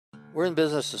We're in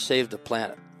business to save the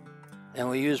planet, and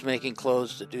we use making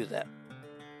clothes to do that.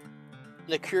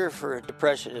 The cure for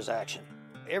depression is action.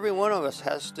 Every one of us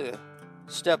has to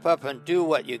step up and do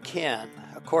what you can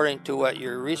according to what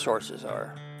your resources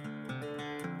are.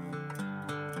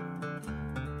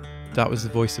 That was the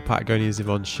voice of Patagonia's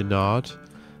Yvonne Chenard.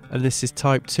 And this is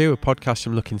Type 2, a podcast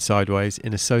from Looking Sideways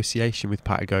in association with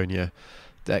Patagonia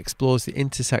that explores the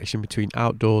intersection between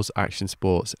outdoors, action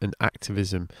sports and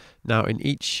activism. Now, in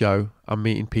each show, I'm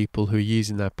meeting people who are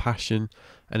using their passion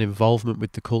and involvement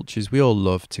with the cultures we all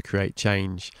love to create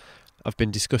change. I've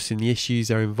been discussing the issues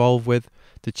they're involved with,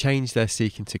 the change they're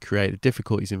seeking to create, the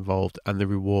difficulties involved and the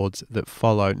rewards that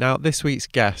follow. Now, this week's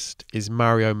guest is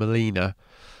Mario Molina,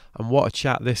 and what a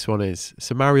chat this one is.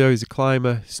 So Mario is a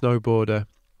climber, snowboarder,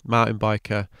 mountain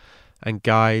biker and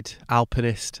guide,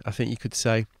 alpinist, I think you could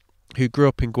say, who grew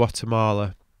up in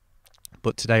Guatemala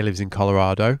but today lives in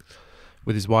Colorado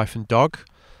with his wife and dog.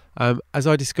 As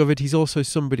I discovered, he's also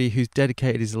somebody who's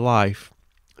dedicated his life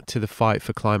to the fight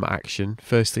for climate action,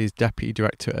 firstly as Deputy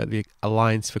Director at the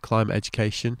Alliance for Climate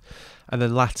Education, and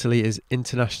then latterly as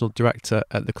International Director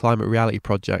at the Climate Reality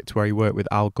Project, where he worked with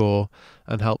Al Gore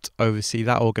and helped oversee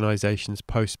that organisation's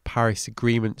post-Paris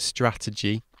Agreement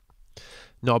strategy.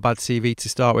 Not a bad CV to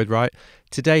start with, right?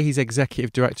 Today he's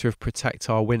Executive Director of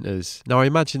ProtectOurWinters. Now I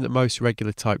imagine that most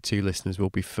regular Type 2 listeners will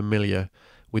be familiar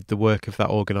with the work of that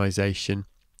organisation,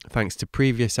 thanks to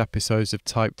previous episodes of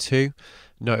Type 2,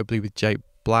 notably with Jake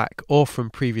Black, or from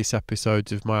previous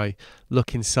episodes of my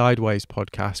Looking Sideways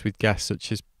podcast with guests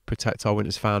such as Protect Our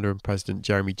Winters founder and president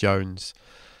Jeremy Jones.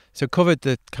 So covered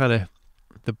the kind of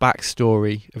the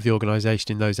backstory of the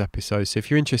organisation in those episodes. So if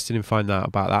you're interested in finding out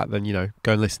about that, then,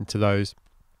 go and listen to those.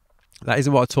 That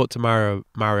isn't what I talked to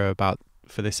Mario about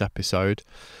for this episode.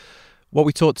 What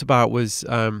we talked about was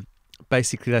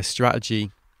basically their strategy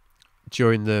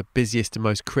during the busiest and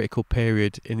most critical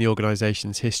period in the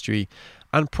organisation's history,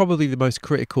 and probably the most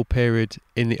critical period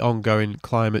in the ongoing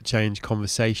climate change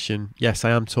conversation. Yes, I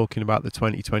am talking about the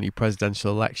 2020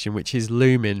 presidential election, which is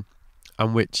looming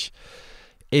and which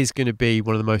is going to be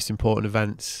one of the most important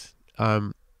events,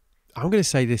 I'm going to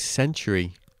say this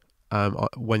century,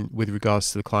 with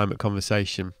regards to the climate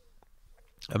conversation.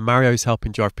 And Mario's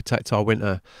helping drive Protect Our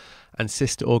Winter and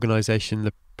sister organisation,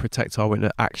 the Protect Our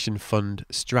Winter Action Fund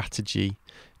strategy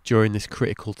during this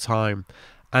critical time.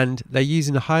 And they're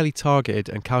using a highly targeted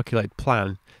and calculated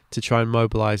plan to try and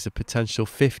mobilise a potential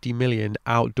 50 million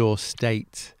outdoor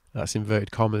state, that's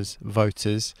inverted commas,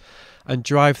 voters, and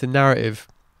drive the narrative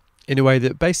in a way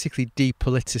that basically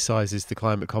depoliticises the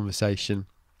climate conversation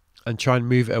and try and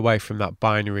move it away from that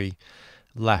binary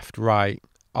left-right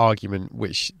argument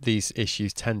which these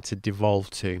issues tend to devolve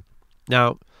to.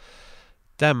 Now,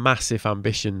 they're massive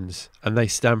ambitions and they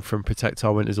stem from Protect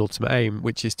Our Winter's ultimate aim,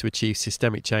 which is to achieve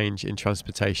systemic change in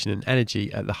transportation and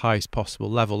energy at the highest possible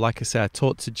level. Like I said, I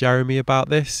talked to Jeremy about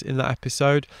this in that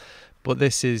episode, but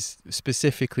this is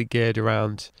specifically geared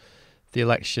around the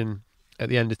election at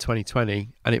the end of 2020,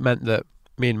 and it meant that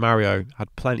me and Mario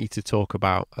had plenty to talk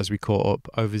about as we caught up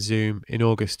over Zoom in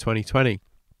August 2020.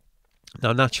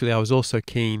 Now, naturally, I was also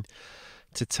keen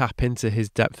to tap into his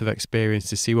depth of experience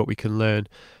to see what we can learn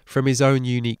from his own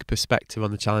unique perspective on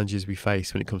the challenges we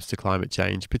face when it comes to climate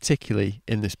change, particularly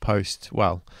in this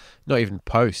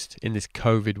in this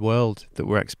COVID world that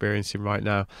we're experiencing right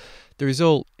now. The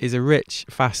result is a rich,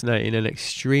 fascinating and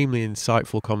extremely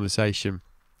insightful conversation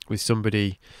with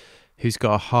somebody who's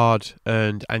got a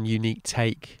hard-earned and unique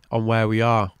take on where we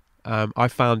are. I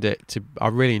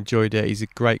really enjoyed it. He's a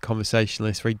great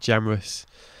conversationalist, very generous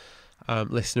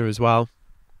listener as well.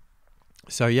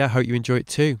 So yeah, hope you enjoy it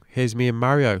too. Here's me and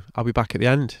Mario. I'll be back at the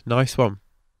end. Nice one.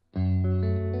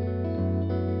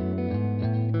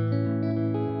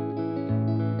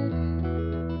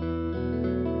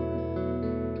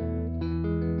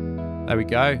 There we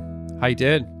go. How you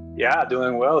doing? Yeah,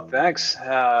 doing well. Thanks.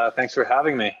 Thanks for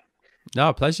having me.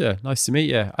 No, pleasure. Nice to meet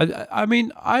you. I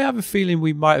mean, I have a feeling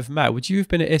we might have met. Would you have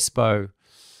been at ISPO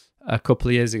a couple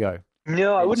of years ago?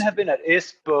 No, I wouldn't have been at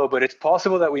ISPO, but it's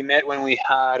possible that we met when we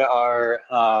had our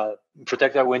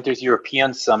Protect Our Winters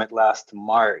European Summit last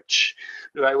March.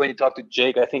 Right when you talked to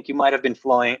Jake, I think you might have been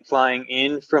flying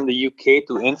in from the UK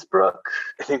to Innsbruck.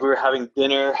 I think we were having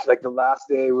dinner like the last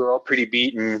day. We were all pretty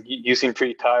beaten. You seemed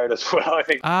pretty tired as well, I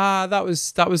think. That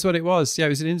was what it was. Yeah, it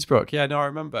was in Innsbruck. Yeah, no, I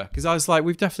remember. Because I was like,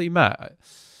 we've definitely met.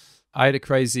 I had a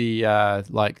crazy, I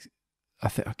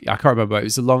can't remember. It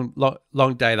was a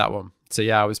long day, that one. So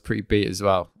yeah, I was pretty beat as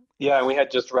well. Yeah, and we had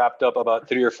just wrapped up about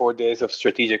 3 or 4 days of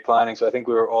strategic planning. So I think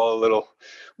we were all a little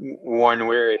worn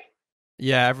weary.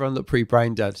 Yeah, everyone looked pretty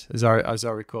brain dead, as I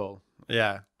recall.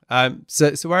 Yeah.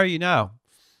 So where are you now?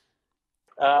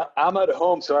 I'm at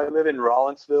home, so I live in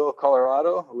Rollinsville,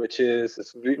 Colorado, which is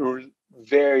this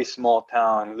very small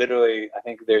town. Literally, I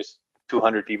think there's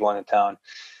 200 people in the town.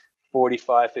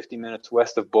 45, 50 minutes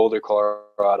west of Boulder,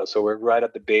 Colorado. So we're right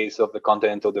at the base of the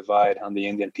Continental Divide on the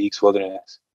Indian Peaks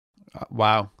Wilderness.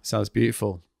 Wow, sounds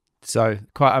beautiful. So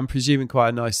I'm presuming quite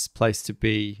a nice place to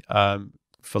be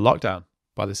for lockdown,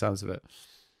 by the sounds of it.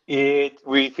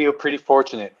 We feel pretty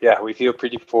fortunate. Yeah, we feel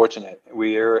pretty fortunate.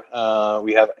 We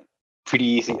have pretty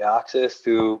easy access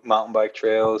to mountain bike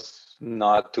trails,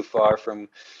 not too far from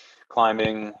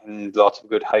climbing, and lots of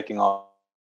good hiking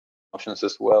options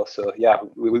as well. So yeah,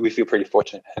 we feel pretty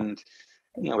fortunate, and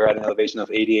we're at an elevation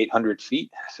of 8,800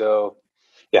 feet. So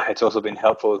yeah, it's also been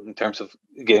helpful in terms of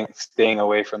staying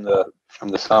away from the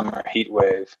summer heat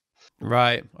wave.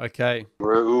 Right. Okay.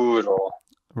 Brutal.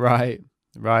 Right.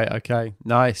 Okay.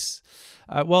 Nice.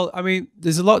 Well, I mean,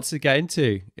 there's a lot to get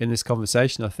into in this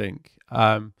conversation, I think.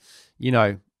 But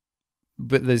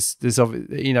there's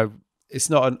it's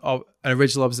not an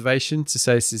original observation to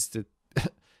say this is the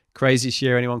craziest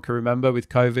year anyone can remember with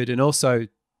COVID, and also,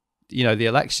 the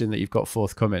election that you've got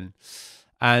forthcoming.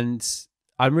 And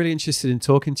I'm really interested in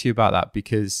talking to you about that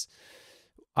because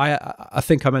I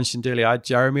think I mentioned earlier, I had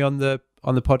Jeremy on the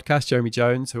podcast, Jeremy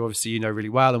Jones, who obviously you know really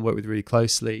well and work with really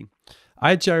closely.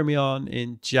 I had Jeremy on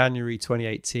in January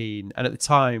 2018, and at the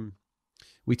time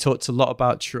we talked a lot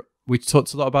about Trump. We had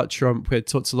talked a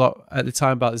lot at the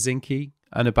time about Zinke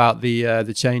and about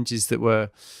the changes that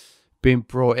were being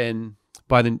brought in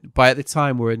by at the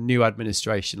time we're a new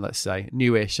administration, let's say,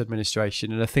 newish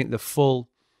administration, and I think the full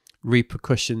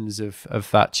repercussions of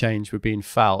that change were being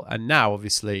felt. And now,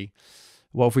 obviously,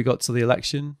 what have we got to the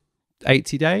election?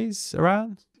 80 days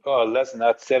around? Oh, less than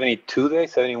that, 72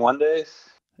 days, 71 days.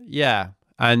 Yeah.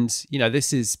 And,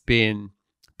 this is being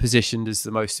positioned as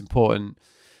the most important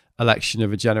election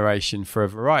of a generation for a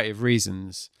variety of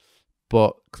reasons.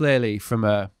 But clearly, from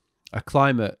a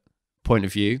climate point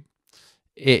of view,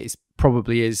 it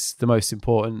probably is the most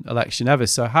important election ever.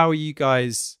 So how are you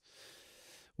guys,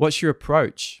 what's your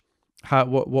approach?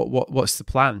 What's the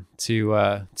plan to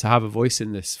have a voice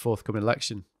in this forthcoming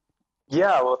election?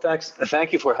 Yeah, well,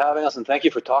 thank you for having us, and thank you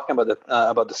for talking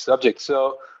about the subject.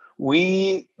 So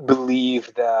we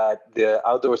believe that the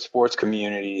outdoor sports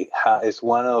community is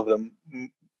one of the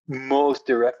most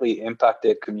directly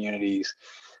impacted communities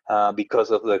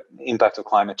because of the impact of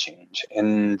climate change.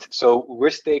 And so we're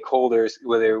stakeholders,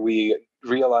 whether we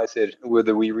realize it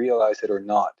or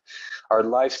not. Our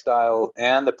lifestyle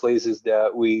and the places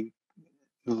that we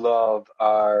love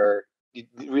are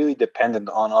really dependent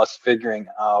on us figuring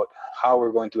out how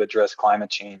we're going to address climate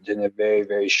change in a very,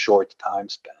 very short time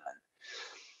span.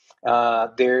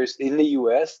 There's in the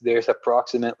U.S. there's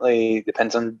approximately,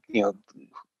 depends on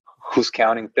who's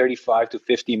counting, 35 to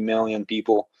 50 million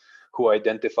people who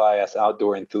identify as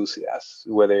outdoor enthusiasts,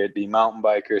 whether it be mountain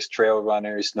bikers, trail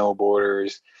runners,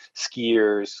 snowboarders,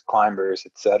 skiers, climbers,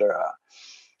 etc.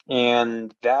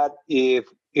 And that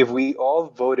if we all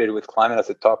voted with climate as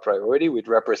a top priority, we'd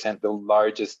represent the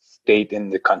largest state in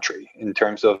the country in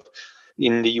terms of.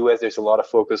 In the U.S., there's a lot of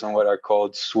focus on what are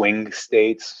called swing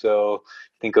states. So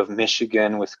think of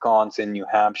Michigan, Wisconsin, New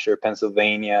Hampshire,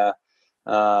 Pennsylvania.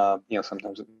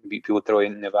 Sometimes people throw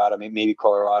in Nevada, maybe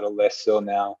Colorado, less so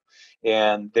now.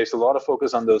 And there's a lot of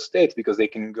focus on those states because they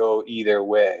can go either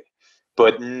way.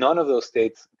 But none of those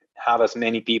states have as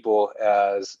many people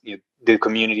as the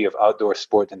community of outdoor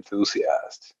sport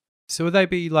enthusiasts. So would they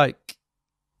be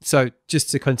so just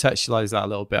to contextualize that a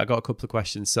little bit, I got a couple of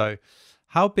questions. So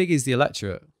how big is the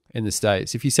electorate in the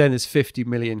States? If you're saying there's 50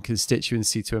 million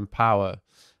constituency to empower,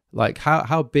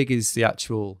 how big is the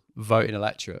actual voting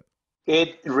electorate?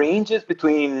 It ranges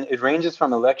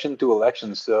from election to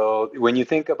election. So when you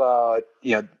think about,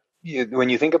 I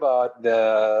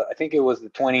think it was the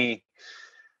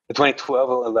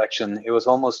 2012 election, it was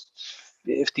almost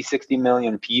 50, 60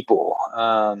 million people.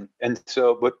 And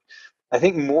so, but I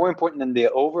think more important than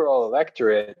the overall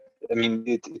electorate, I mean,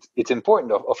 it's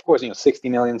important, of course, 60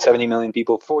 million, 70 million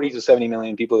people, 40 to 70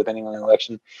 million people, depending on the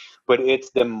election, but it's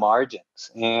the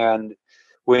margins. And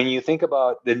when you think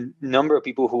about the number of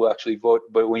people who actually vote,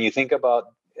 but when you think about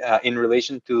in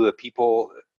relation to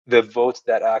the votes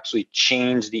that actually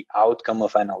change the outcome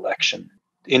of an election.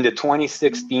 In the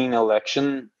 2016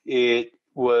 election, it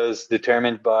was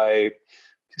determined by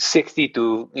 60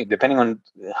 to, depending on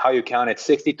how you count it,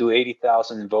 60 to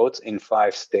 80,000 votes in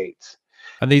 5 states.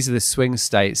 And these are the swing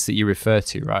states that you refer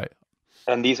to, right?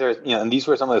 And these were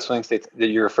some of the swing states that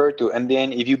you referred to. And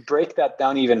then if you break that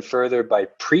down even further by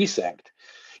precinct,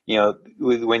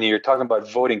 when you're talking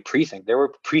about voting precinct, there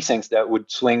were precincts that would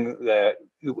swung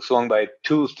by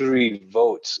 2-3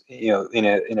 votes,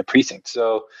 in a precinct.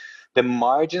 So the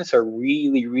margins are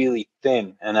really, really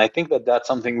thin. And I think that's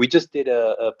something. We just did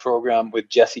a program with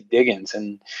Jessie Diggins,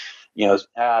 and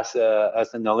as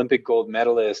an Olympic gold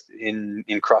medalist in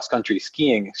cross country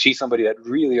skiing, she's somebody that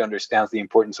really understands the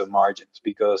importance of margins,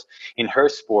 because in her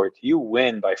sport you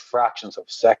win by fractions of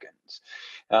seconds,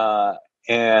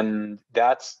 and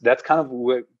that's kind of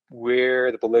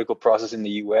where the political process in the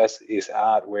U.S. is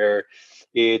at, where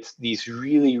it's these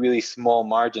really, really small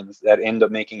margins that end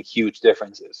up making huge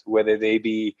differences, whether they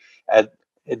be at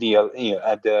the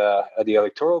at the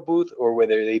electoral booth, or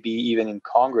whether they be even in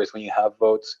Congress, when you have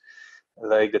votes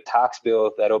like the tax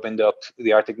bill that opened up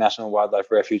the Arctic National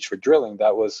Wildlife Refuge for drilling.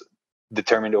 That was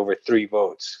determined over 3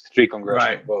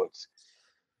 congressional votes.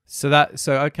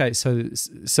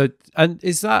 And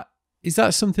is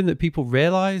that something that people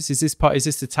realize? Is this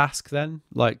the task then,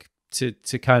 like to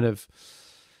kind of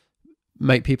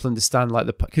make people understand, like,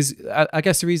 because I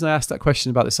guess the reason I asked that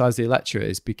question about the size of the electorate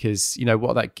is because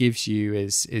what that gives you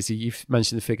is you've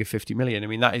mentioned the figure 50 million. I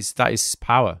mean, that is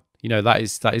power. That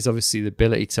is obviously the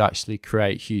ability to actually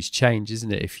create huge change,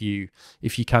 isn't it? If you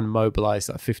can mobilize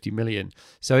that 50 million.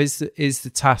 So is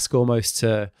the task almost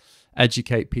to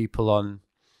educate people on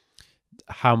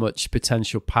how much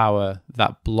potential power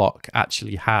that bloc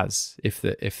actually has if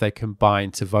they combine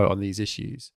to vote on these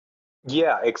issues?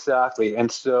 Yeah, exactly.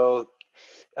 And so,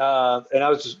 and I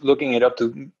was just looking it up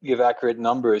to give accurate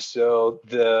numbers. So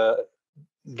the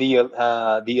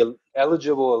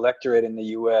eligible electorate in the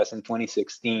U.S. in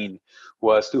 2016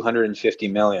 was 250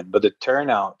 million, but the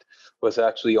turnout was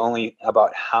actually only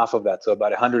about half of that, so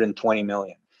about 120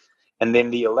 million. And then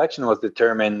the election was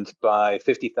determined by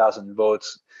 50,000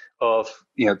 votes of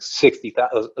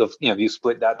 60,000 of you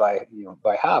split that by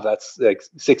by half, that's like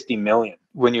 60 million.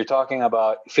 When you're talking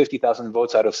about 50,000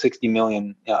 votes out of 60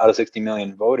 million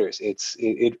voters,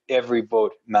 every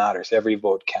vote matters, every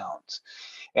vote counts.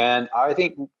 And I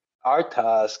think our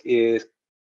task is,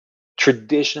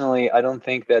 traditionally, I don't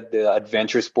think that the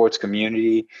adventure sports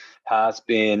community has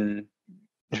been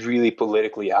really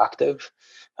politically active.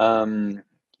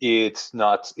 It's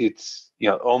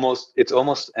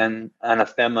almost an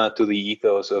anathema to the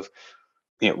ethos of,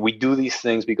 we do these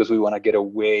things because we want to get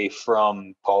away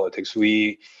from politics.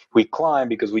 We climb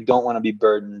because we don't want to be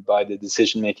burdened by the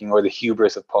decision making or the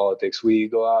hubris of politics. We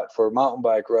go out for mountain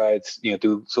bike rides,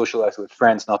 to socialize with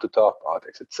friends, not to talk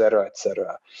politics, et cetera, et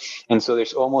cetera. And so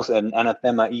there's almost an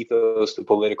anathema ethos to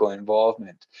political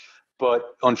involvement. But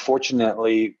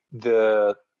unfortunately,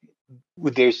 there's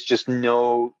just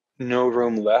no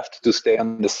room left to stay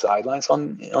on the sidelines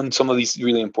on some of these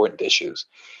really important issues.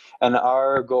 And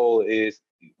our goal is,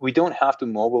 we don't have to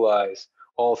mobilize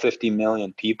all 50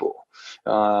 million people.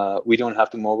 We don't have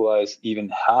to mobilize even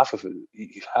half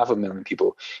a million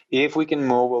people. If we can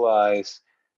mobilize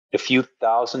a few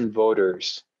thousand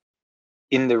voters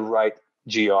in the right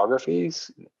geographies,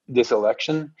 this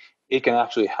election, it can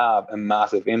actually have a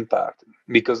massive impact.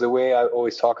 Because the way I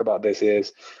always talk about this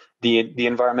is, the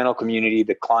environmental community,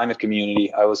 the climate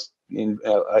community. I've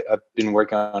been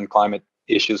working on climate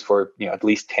issues for at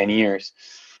least 10 years,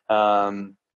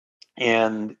 and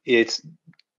it's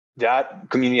that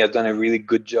community has done a really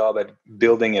good job at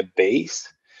building a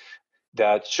base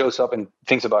that shows up and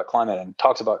thinks about climate and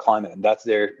talks about climate, and that's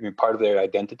part of their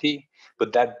identity.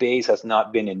 But that base has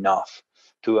not been enough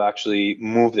to actually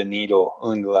move the needle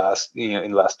in the last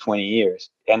 20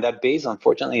 years. And that base,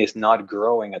 unfortunately, is not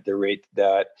growing at the rate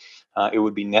that it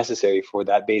would be necessary for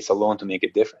that base alone to make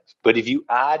a difference. But if you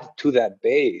add to that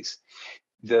base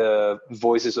the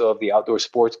voices of the outdoor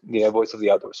sports, the voice of the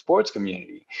outdoor sports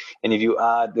community, and if you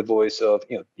add the voice of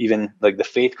even like the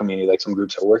faith community, like some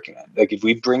groups are working on, like if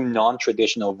we bring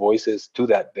non-traditional voices to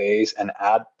that base and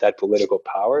add that political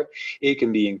power, it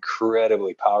can be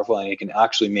incredibly powerful, and it can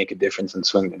actually make a difference and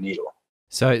swing the needle.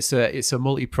 So it's a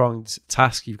multi-pronged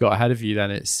task you've got ahead of you. Then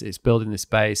it's building this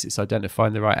base, it's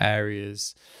identifying the right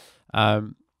areas,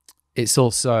 it's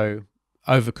also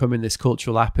overcoming this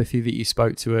cultural apathy that you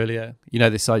spoke to earlier.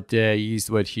 This idea, you used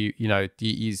the word,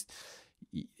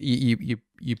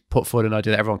 you put forward an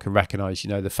idea that everyone can recognize,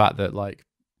 the fact that, like,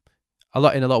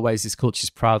 in a lot of ways, this culture is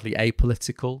proudly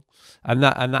apolitical, and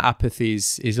that apathy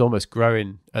is almost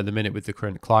growing at the minute with the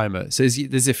current climate. So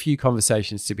there's a few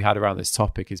conversations to be had around this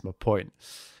topic, is my point.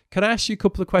 Can I ask you a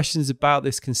couple of questions about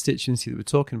this constituency that we're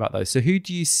talking about, though? So who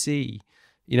do you see,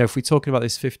 if we're talking about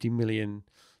this 50 million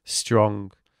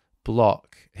strong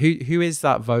block, who is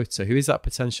that voter? Who is that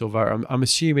potential voter? I'm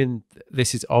assuming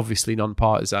this is obviously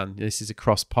non-partisan. This is a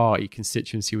cross-party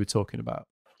constituency we're talking about.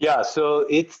 Yeah, so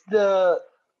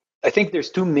I think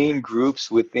there's two main groups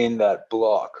within that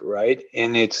block, right?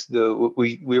 And it's what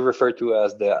we refer to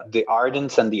as the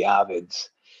ardents and the avids.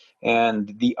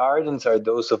 And the ardents are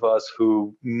those of us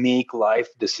who make life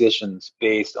decisions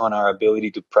based on our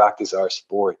ability to practice our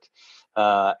sport,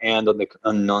 and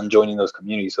on joining those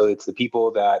communities. So it's the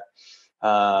people that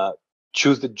uh,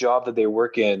 choose the job that they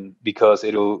work in because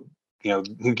it'll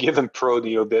give them pro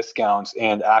deal discounts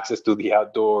and access to the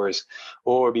outdoors,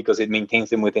 or because it maintains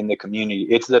them within the community.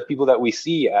 It's the people that we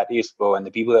see at ISPO and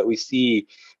the people that we see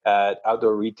at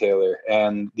Outdoor Retailer,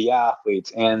 and the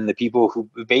athletes and the people who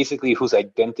basically whose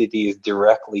identity is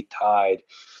directly tied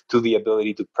to the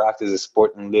ability to practice a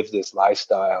sport and live this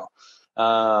lifestyle.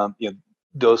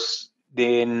 Those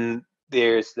then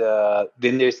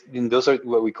then those are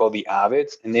what we call the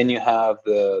avids, and then you have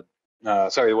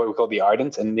what we call the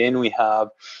ardents, and then we have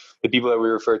the people that we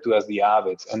refer to as the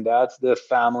avids, and that's the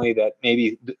family that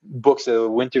maybe books a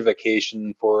winter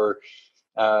vacation for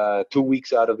 2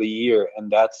 weeks out of the year,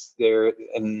 and that's their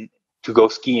and to go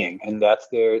skiing, and that's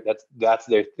their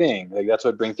thing. Like that's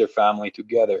what brings their family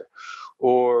together,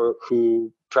 or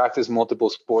who practice multiple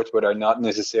sports but are not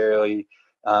necessarily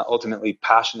ultimately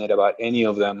passionate about any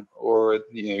of them, or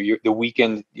the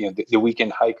weekend the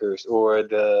weekend hikers, or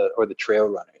the trail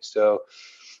runners. So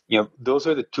those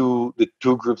are the two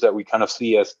groups that we kind of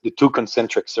see as the two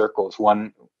concentric circles,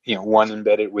 one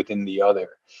embedded within the other.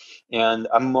 And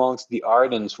amongst the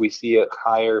ardents, we see a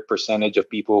higher percentage of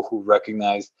people who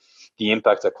recognize the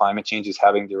impact that climate change is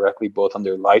having directly both on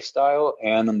their lifestyle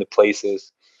and on the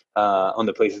places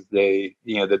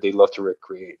that they love to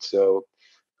recreate. So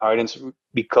ardents,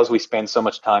 because we spend so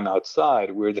much time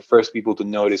outside, we're the first people to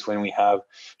notice when we have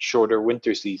shorter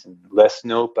winter season, less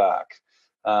snowpack,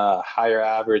 higher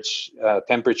average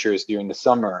temperatures during the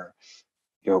summer,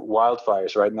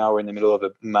 wildfires. Right now we're in the middle of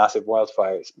a massive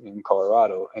wildfires in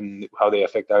Colorado, and how they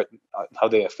affect our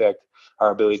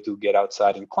ability to get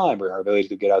outside and climb, or our ability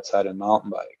to get outside and mountain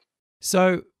bike.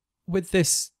 So with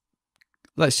this,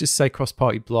 let's just say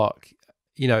cross-party block,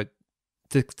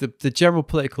 the general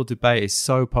political debate is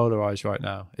so polarized right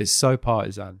now. It's so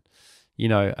partisan,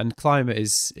 and climate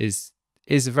is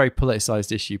a very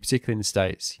politicized issue, particularly in the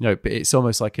States, but it's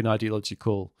almost like an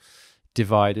ideological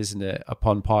divide, isn't it,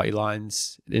 upon party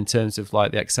lines, in terms of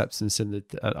like the acceptance and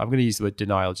I'm going to use the word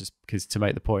denial just because to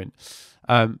make the point.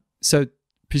 So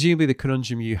presumably the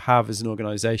conundrum you have as an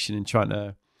organization in trying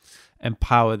to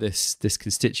empower this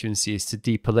constituency is to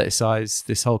depoliticize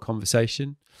this whole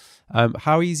conversation.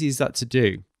 How easy is that to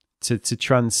do, to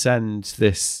transcend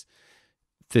this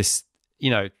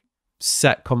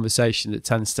set conversation that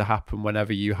tends to happen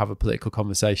whenever you have a political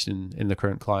conversation in the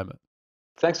current climate?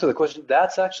 Thanks for the question.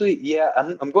 That's actually,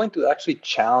 I'm going to actually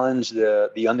challenge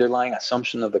the underlying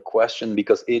assumption of the question,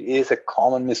 because it is a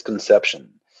common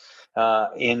misconception.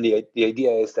 And the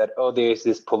idea is that, there's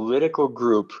this political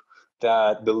group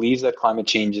that believes that climate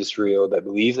change is real, that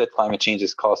believes that climate change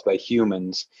is caused by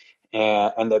humans,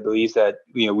 and that believes that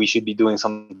we should be doing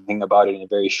something about it in a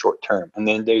very short term. And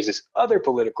then there's this other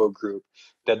political group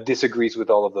that disagrees with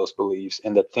all of those beliefs,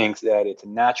 and that thinks that it's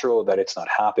natural, that it's not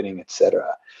happening,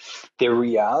 etc. The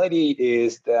reality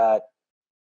is that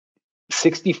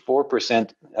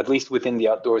 64%, at least within the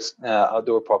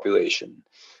outdoor population,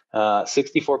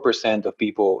 64% of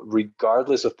people,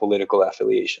 regardless of political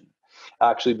affiliation,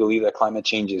 actually believe that climate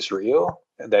change is real,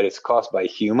 that it's caused by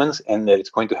humans, and that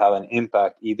it's going to have an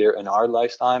impact either in our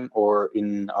lifetime or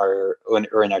in our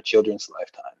children's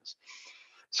lifetimes.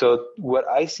 So what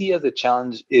I see as a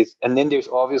challenge is, and then there's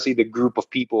obviously the group of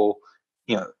people,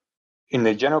 in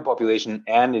the general population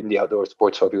and in the outdoor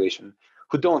sports population,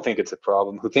 who don't think it's a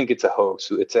problem, who think it's a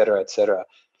hoax, et cetera, et cetera.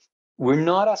 We're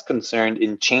not as concerned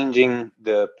in changing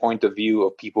the point of view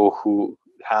of people who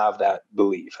have that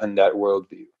belief and that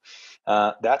worldview.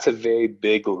 That's a very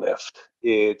big lift.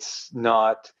 It's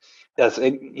not,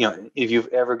 if you've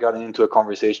ever gotten into a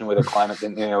conversation with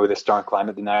with a strong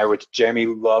climate denier, which Jeremy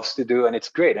loves to do, and it's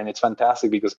great and it's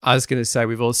fantastic, because I was going to say,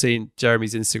 we've all seen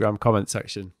Jeremy's Instagram comment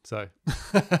section. So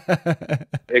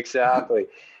exactly.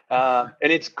 And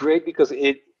it's great because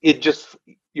it just,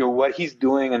 what he's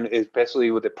doing, and especially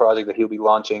with the project that he'll be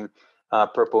launching,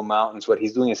 Purple Mountains, what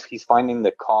he's doing is he's finding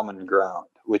the common ground,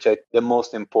 which the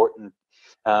most important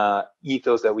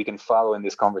ethos that we can follow in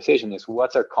this conversation is,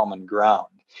 what's our common ground,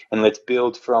 and let's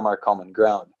build from our common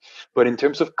ground. But in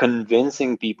terms of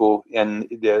convincing people, and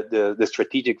the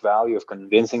strategic value of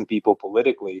convincing people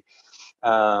politically,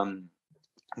 I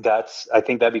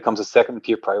think that becomes a second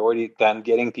tier priority than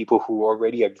getting people who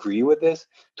already agree with this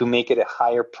to make it a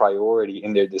higher priority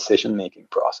in their decision making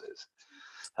process.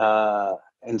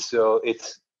 And so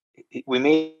we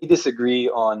may disagree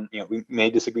on, we may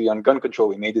disagree on gun control,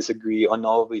 we may disagree on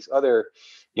all of these other,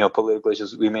 political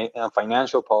issues, we may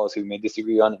financial policy, we may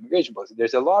disagree on immigration policy.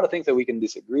 There's a lot of things that we can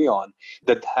disagree on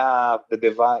that have the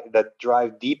divide, that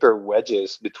drive deeper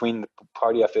wedges between the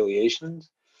party affiliations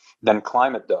than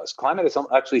climate does. Climate is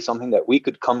actually something that we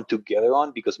could come together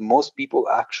on because most people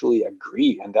actually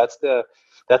agree, and that's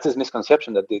this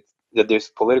misconception that there's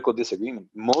political disagreement.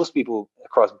 Most people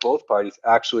across both parties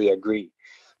actually agree.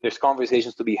 There's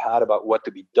conversations to be had about what to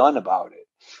be done about it,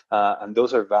 and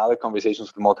those are valid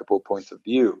conversations with multiple points of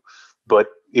view. But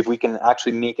if we can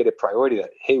actually make it a priority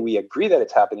that, hey, we agree that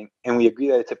it's happening, and we agree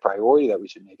that it's a priority that we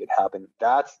should make it happen,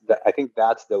 I think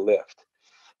that's the lift.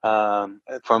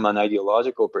 From an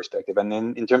ideological perspective. And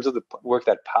then in terms of the work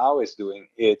that POW is doing,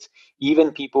 it's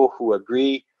even people who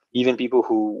agree, even people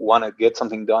who want to get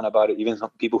something done about it, even some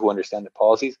people who understand the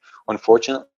policies.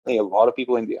 Unfortunately, a lot of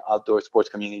people in the outdoor sports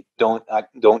community don't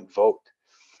vote.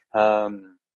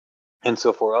 And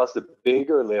so for us, the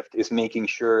bigger lift is making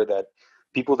sure that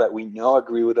people that we know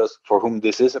agree with us, for whom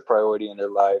this is a priority in their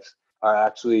lives, are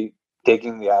actually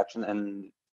taking the action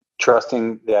and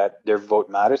trusting that their vote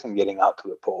matters and getting out to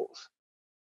the polls.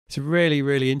 It's really,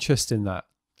 really interesting that.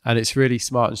 And it's really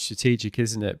smart and strategic,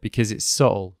 isn't it? Because it's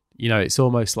subtle. It's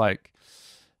almost like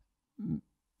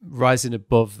rising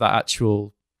above that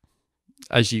actual,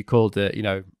 as you called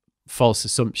it, false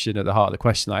assumption at the heart of the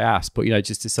question I asked. But,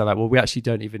 just to say like, well, we actually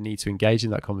don't even need to engage in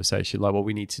that conversation. Like what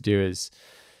we need to do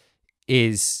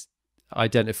is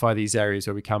identify these areas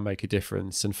where we can make a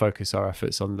difference and focus our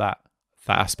efforts on that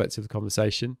aspect of the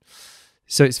conversation.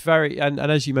 So it's very, and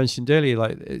as you mentioned earlier,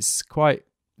 like it's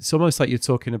almost like you're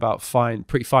talking about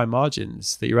pretty fine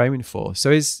margins that you're aiming for. So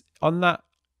is on that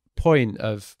point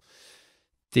of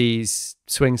these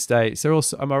swing states, they're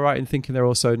also, am I right in thinking they're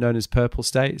also known as purple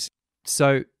states?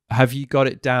 So have you got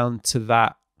it down to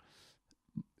that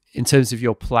in terms of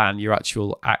your plan, your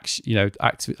actual action,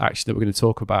 action that we're going to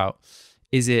talk about?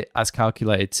 Is it as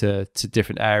calculated to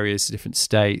different areas, to different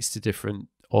states, to different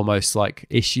almost like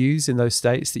issues in those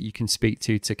states that you can speak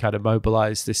to kind of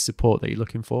mobilize this support that you're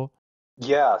looking for?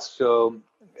 Yeah, so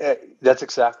that's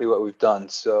exactly what we've done.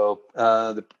 So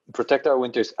the Protect Our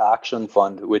Winters Action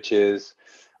Fund, which is,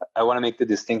 I want to make the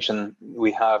distinction,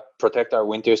 we have Protect Our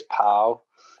Winters POW,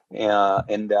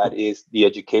 and that is the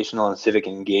educational and civic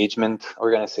engagement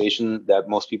organization that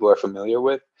most people are familiar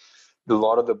with. A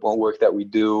lot of the work that we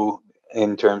do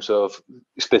in terms of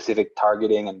specific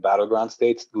targeting and battleground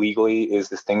states legally is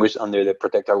distinguished under the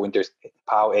Protect Our Winters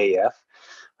POW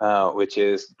AF, which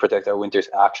is Protect Our Winters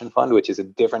Action Fund, which is a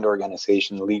different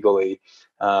organization legally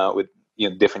with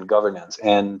different governance.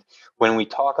 And when we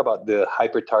talk about the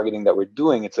hyper targeting that we're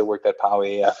doing, it's the work that POW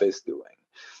AF is doing.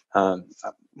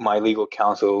 My legal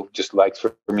counsel just likes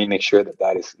for me to make sure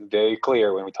that is very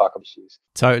clear when we talk about issues.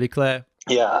 Totally clear.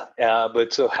 Yeah,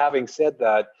 but so having said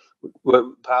that,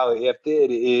 what POW AF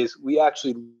did is we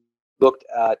actually looked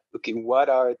at, okay, what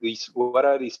are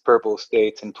these purple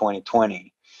states in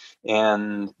 2020,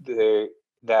 and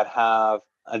that have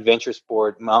adventure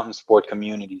sport, mountain sport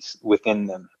communities within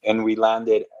them, and we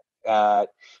landed at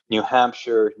New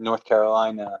Hampshire, North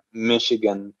Carolina,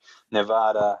 Michigan,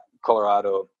 Nevada,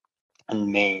 Colorado, and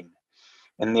Maine.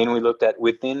 And then we looked at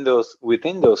within those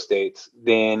states,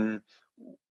 then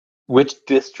which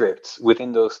districts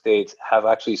within those states have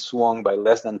actually swung by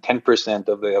less than 10%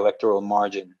 of the electoral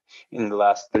margin in the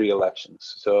last 3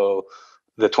 elections. So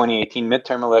the 2018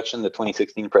 midterm election, the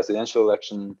 2016 presidential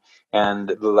election, and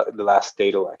the last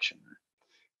state election.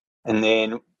 And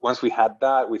then once we had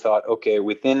that, we thought, okay,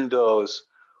 within those,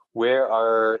 where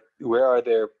are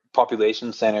there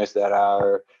population centers that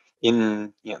are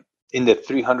in the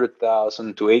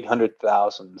 300,000 to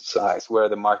 800,000 size? Where are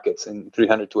the markets in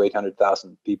 300 to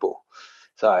 800,000 people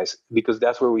size? Because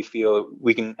that's where we feel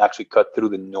we can actually cut through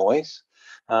the noise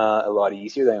a lot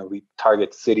easier than we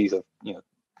target cities of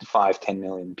 5-10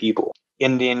 million people.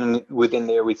 And then within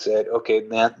there, we said, okay,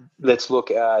 then let's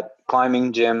look at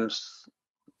climbing gyms,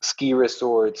 ski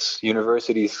resorts,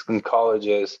 universities and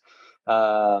colleges,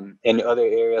 and other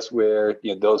areas where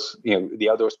the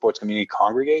outdoor sports community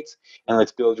congregates, and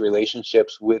let's build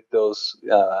relationships with those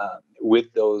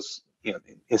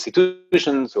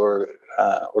institutions or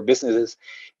businesses,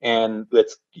 and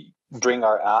let's bring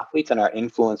our athletes and our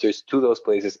influencers to those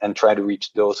places and try to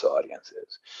reach those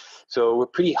audiences. So we're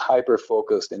pretty hyper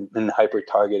focused and hyper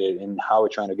targeted in how we're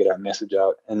trying to get our message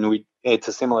out, and it's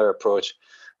a similar approach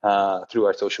through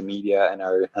our social media and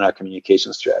our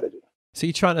communication strategy. So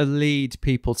you're trying to lead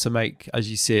people to make, as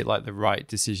you see it, like the right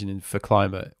decision for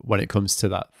climate when it comes to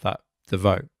the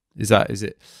vote. Is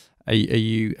it? Are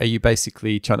you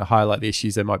basically trying to highlight the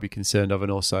issues they might be concerned of,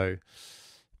 and also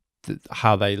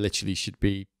how they literally should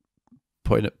be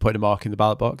putting a mark in the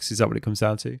ballot box? Is that what it comes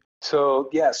down to? So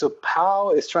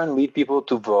POW is trying to lead people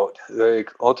to vote.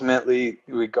 Like ultimately,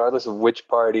 regardless of which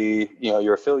party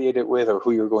you're affiliated with or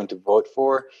who you're going to vote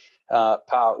for,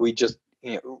 POW, we just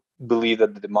believe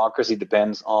that the democracy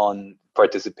depends on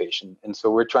participation, and so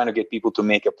we're trying to get people to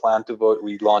make a plan to vote.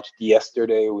 We launched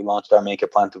our Make a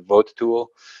Plan to Vote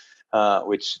tool,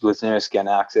 which listeners can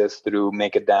access through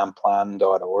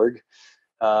makeadamplan.org.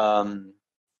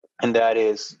 And that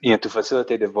is, to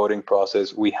facilitate the voting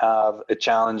process. We have a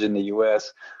challenge in the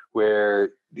U.S.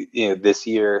 where, this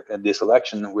year and this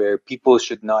election, where people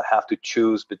should not have to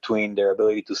choose between their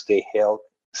ability to stay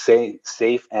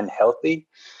safe and healthy,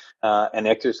 and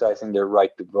exercising their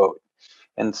right to vote.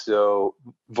 And so,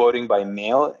 voting by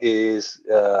mail is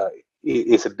a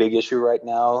big issue right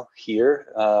now here.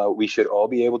 We should all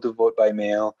be able to vote by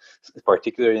mail,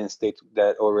 particularly in states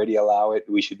that already allow it.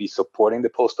 We should be supporting the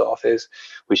post office.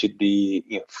 We should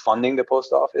be funding the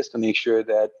post office to make sure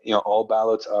that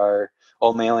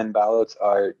all mail-in ballots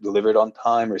are delivered on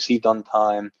time, received on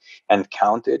time, and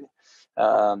counted.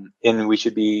 And we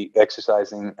should be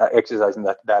exercising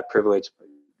that privilege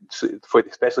for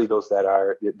especially those that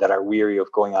are weary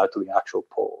of going out to the actual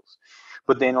polls.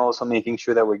 But then also making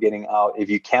sure that we're getting out. If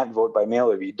you can't vote by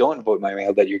mail, if you don't vote by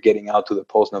mail, that you're getting out to the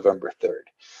polls November 3rd.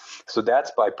 So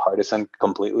that's bipartisan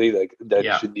completely. Like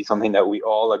that should be something that we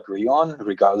all agree on,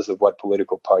 regardless of what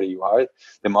political party you are.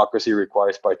 Democracy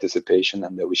requires participation,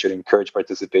 and that we should encourage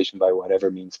participation by whatever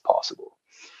means possible.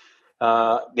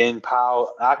 Then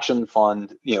POW Action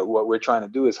Fund, what we're trying to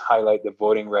do is highlight the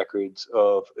voting records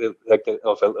of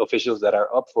officials that are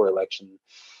up for election,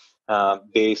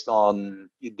 based on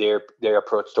their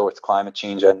approach towards climate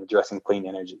change and addressing clean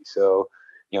energy. So,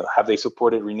 have they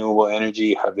supported renewable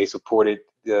energy? Have they supported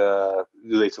do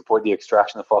they support the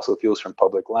extraction of fossil fuels from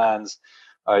public lands?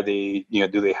 Are they,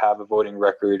 do they have a voting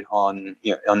record on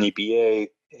EPA?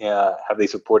 Have they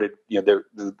supported,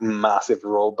 the massive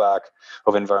rollback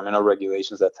of environmental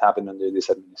regulations that's happened under this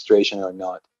administration or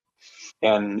not?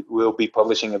 And we'll be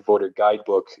publishing a voter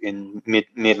guidebook in mid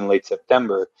and late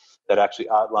September that actually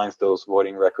outlines those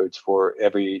voting records for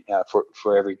every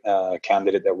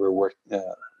candidate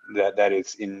that that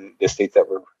is in the states that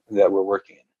we're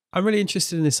working in. I'm really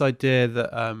interested in this idea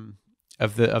that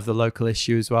of the local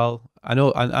issue as well, and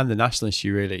the national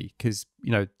issue, really, because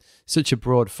such a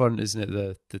broad front, isn't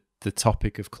it? The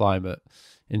topic of climate,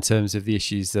 in terms of the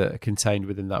issues that are contained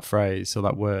within that phrase or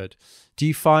that word. Do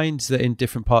you find that in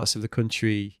different parts of the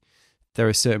country there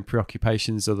are certain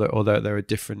preoccupations, or there are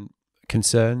different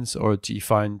concerns, or do you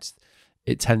find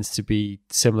it tends to be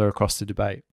similar across the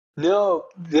debate? No,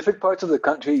 different parts of the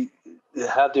country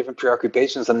have different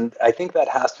preoccupations, and I think that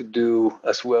has to do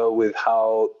as well with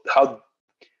how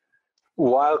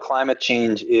while climate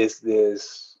change is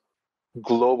this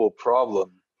global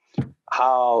problem,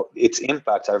 how its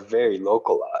impacts are very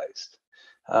localized.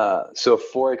 So,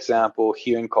 for example,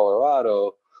 here in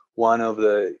Colorado, one of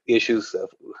the issues of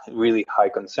really high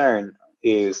concern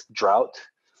is drought,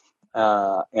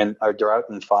 and our drought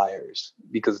and fires,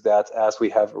 because that's, as we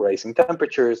have rising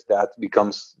temperatures, fires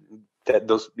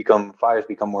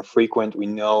become more frequent. We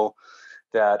know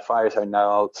that fires are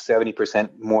now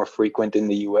 70% more frequent in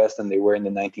the U.S. than they were in the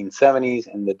 1970s,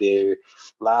 and that they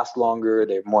last longer,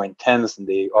 they're more intense, and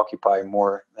they occupy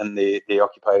more, and they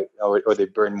occupy or they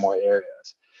burn more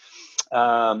areas.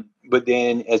 But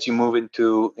then, as you move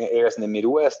into areas in the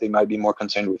Midwest, they might be more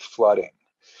concerned with flooding,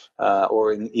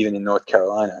 or even in North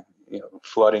Carolina.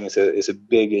 Flooding is a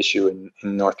big issue in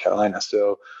North Carolina.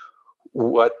 So,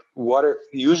 water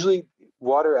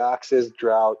access,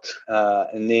 drought,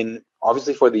 and then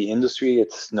obviously for the industry,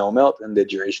 it's snowmelt and the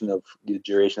duration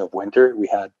of winter. We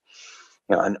had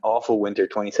an awful winter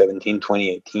 2017,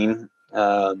 2018.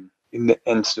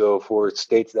 And so for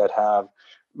states that have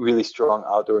really strong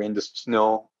outdoor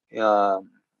snow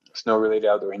related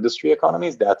outdoor industry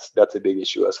economies, that's a big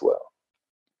issue as well.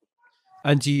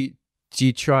 And do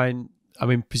you try and,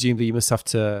 presumably you must have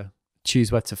to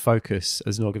choose where to focus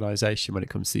as an organization when it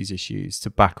comes to these issues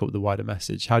to back up the wider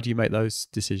message. How do you make those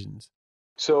decisions?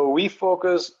 So we've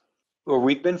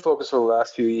been focused for the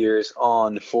last few years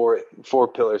on four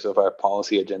pillars of our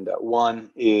policy agenda. One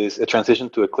is a transition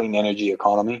to a clean energy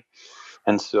economy,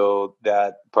 and so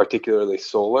that particularly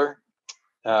solar.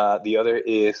 The other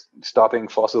is stopping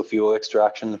fossil fuel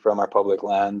extraction from our public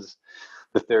lands.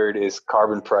 The third is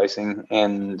carbon pricing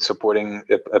and supporting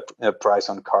a price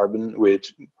on carbon,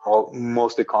 which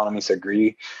most economists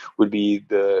agree would be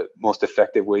the most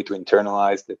effective way to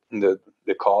internalize the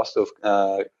cost of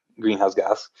greenhouse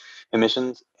gas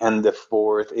emissions. And the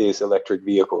fourth is electric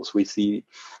vehicles. We see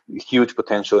huge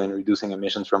potential in reducing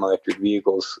emissions from electric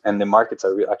vehicles, and the markets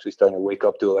are actually starting to wake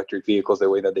up to electric vehicles the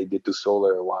way that they did to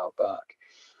solar a while back.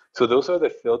 So those are the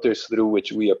filters through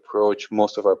which we approach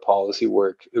most of our policy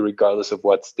work, regardless of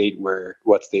what state we're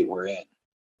in.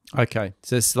 Okay,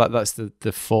 so it's like that's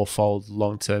the fourfold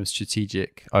long-term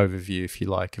strategic overview, if you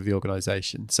like, of the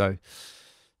organisation. So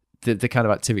the kind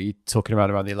of activity you're talking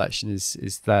about around the election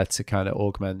is there to kind of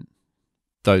augment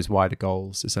those wider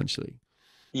goals, essentially.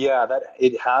 Yeah, that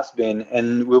it has been,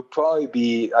 and we'll probably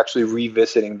be actually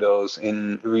revisiting that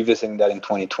in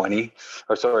 2020,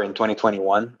 or sorry, in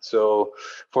 2021. So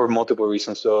for multiple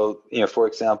reasons. So, for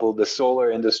example, the solar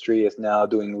industry is now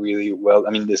doing really well. I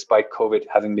mean, despite COVID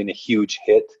having been a huge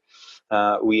hit,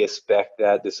 we expect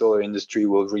that the solar industry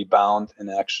will rebound and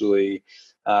actually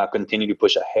continue to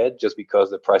push ahead, just because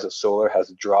the price of solar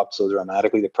has dropped so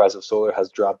dramatically. The price of solar has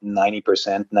dropped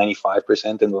 90%,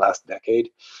 95% in the last decade.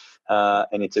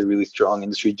 And it's a really strong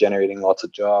industry generating lots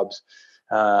of jobs.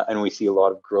 And we see a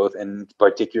lot of growth, and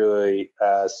particularly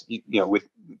as, with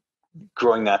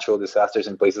growing natural disasters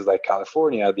in places like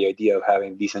California, the idea of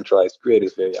having decentralized grid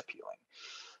is very appealing.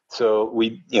 So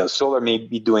solar may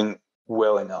be doing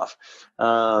well enough.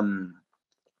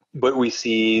 But we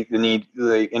see the need,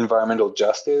 the environmental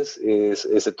justice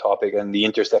is a topic, and the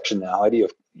intersectionality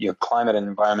of climate and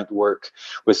environment work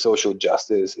with social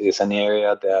justice is an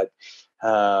area that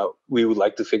we would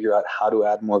like to figure out how to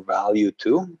add more value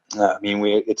to.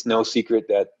 It's no secret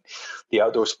that the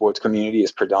outdoor sports community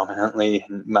is predominantly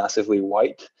massively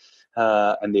white.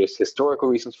 And there's historical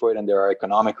reasons for it, and there are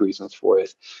economic reasons for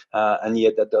it. And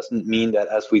yet that doesn't mean that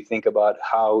as we think about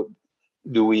how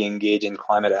do we engage in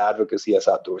climate advocacy as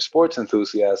outdoor sports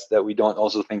enthusiasts, that we don't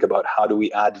also think about how do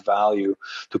we add value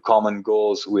to common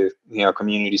goals with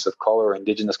communities of color or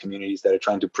indigenous communities that are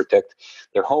trying to protect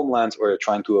their homelands or are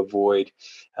trying to avoid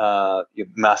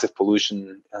massive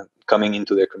pollution coming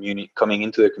into their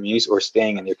communities or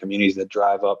staying in their communities, that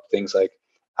drive up things like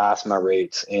asthma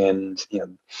rates and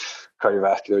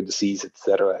cardiovascular disease, et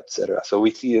cetera, et cetera. So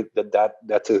we see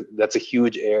that's a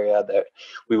huge area that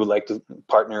we would like to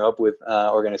partner up with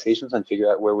organizations and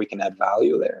figure out where we can add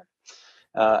value there.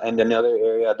 And another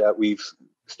area that we've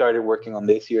started working on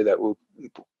this year that will,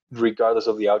 regardless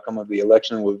of the outcome of the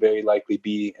election, will very likely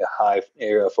be a high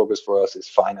area of focus for us is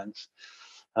finance.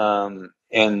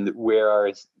 And where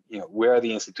are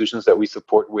the institutions that we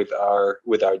support with our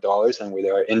dollars, and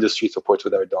where our industry supports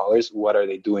with our dollars? What are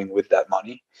they doing with that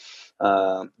money?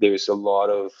 There's a lot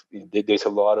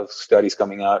of studies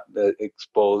coming out that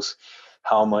expose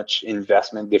how much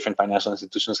investment different financial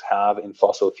institutions have in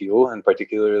fossil fuel, and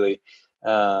particularly,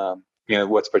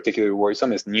 what's particularly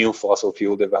worrisome is new fossil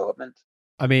fuel development.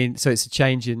 I mean, so it's a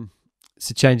change in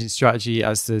strategy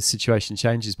as the situation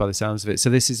changes, by the sounds of it. So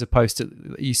this is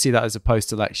you see that as a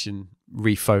post-election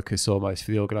refocus almost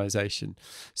for the organisation.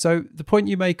 So the point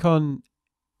you make on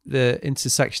the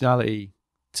intersectionality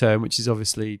term, which is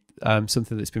obviously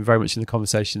something that's been very much in the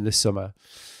conversation this summer,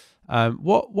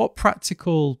 what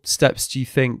practical steps do you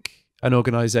think an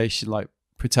organisation like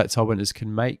Protect Our Winters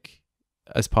can make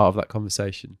as part of that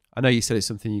conversation? I know you said it's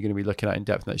something you're going to be looking at in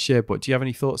depth next year, but do you have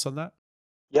any thoughts on that?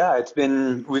 Yeah,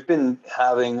 we've been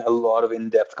having a lot of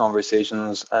in-depth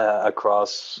conversations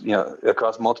across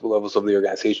multiple levels of the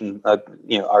organization.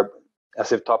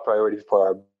 As a top priority for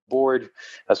our board,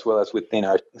 as well as within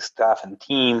our staff and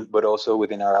team, but also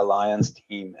within our alliance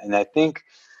team. And I think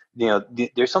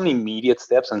there's some immediate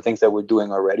steps and things that we're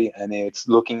doing already, and it's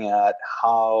looking at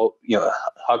how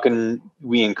can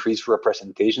we increase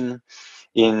representation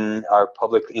in our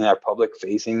public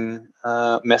facing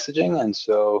messaging. And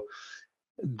so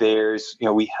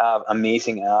we have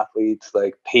amazing athletes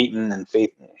like Peyton and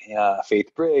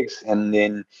Faith Briggs, and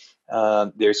then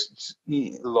there's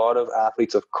a lot of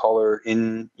athletes of color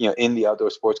in the outdoor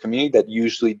sports community that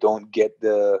usually don't get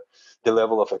the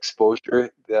level of exposure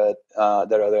that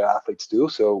other athletes do.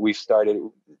 So we've started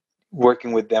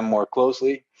working with them more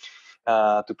closely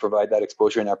to provide that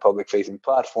exposure in our public facing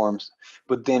platforms,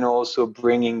 but then also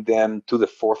bringing them to the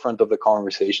forefront of the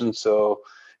conversation. So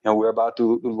we're about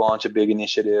to launch a big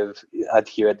initiative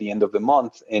here at the end of the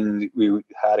month, and we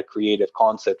had a creative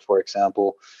concept, for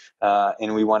example,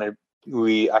 and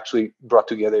we actually brought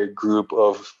together a group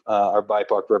of our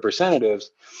BIPOC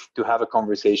representatives to have a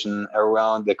conversation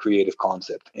around the creative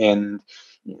concept and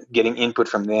getting input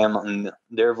from them on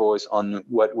their voice on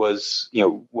what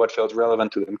felt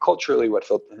relevant to them culturally, what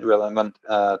felt relevant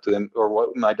to them, or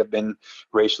what might have been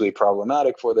racially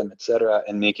problematic for them, etc.,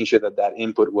 and making sure that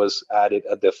input was added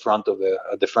at the front of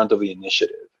the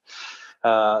initiative.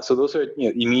 So those are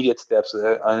immediate steps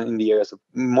in the areas of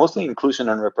mostly inclusion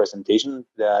and representation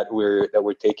that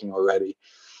we're taking already.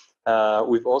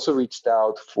 We've also reached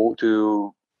out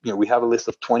to we have a list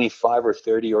of 25 or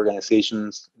 30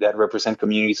 organizations that represent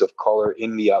communities of color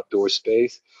in the outdoor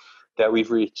space that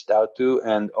we've reached out to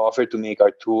and offered to make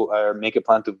our Make a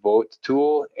Plan to Vote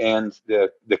tool and the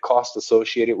cost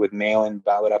associated with mail-in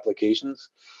ballot applications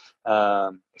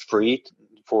free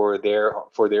for their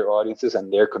audiences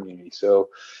and their community. So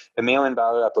a mail-in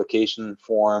ballot application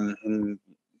form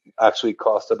actually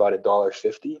costs about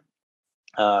 $1.50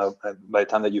 by the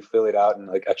time that you fill it out and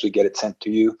actually get it sent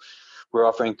to you. We're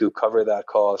offering to cover that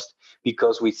cost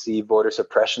because we see voter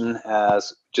suppression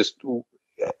as just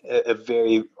a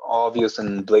very obvious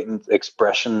and blatant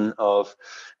expression of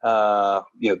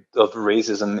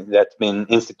racism that's been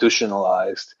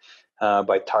institutionalized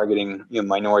by targeting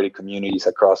minority communities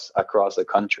across the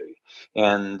country.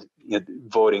 And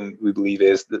voting, we believe,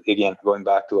 is again going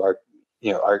back to our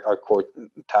core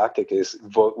tactic is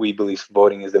vote. We believe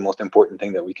voting is the most important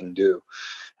thing that we can do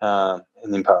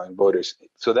in empowering voters.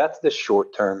 So that's the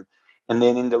short term. And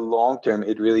then in the long term,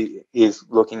 it really is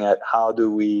looking at how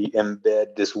do we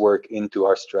embed this work into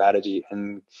our strategy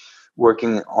and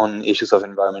working on issues of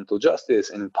environmental justice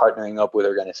and partnering up with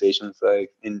organizations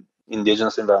like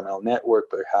Indigenous Environmental Network,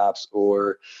 perhaps,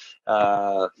 or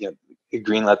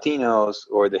Green Latinos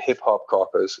or the Hip Hop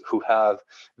Caucus, who have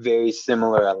very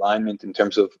similar alignment in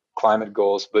terms of climate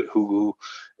goals, but who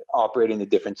operate in a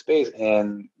different space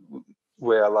and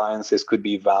where alliances could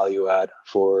be value add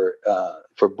for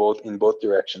both in both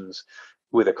directions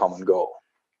with a common goal.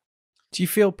 Do you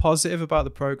feel positive about the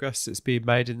progress that's being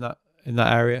made in that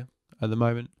area at the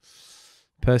moment,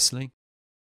 personally?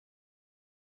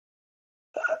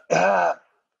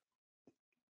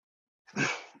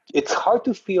 It's hard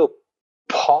to feel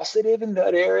positive in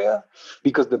that area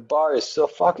because the bar is so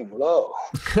fucking low.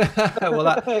 Well,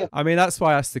 that's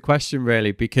why I asked the question,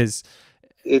 really, because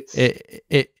it's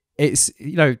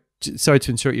sorry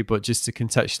to interrupt you, but just to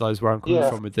contextualize where I'm coming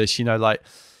from with this,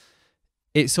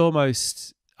 it's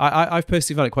almost I've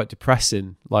personally found it quite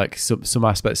depressing, like some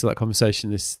aspects of that conversation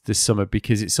this summer,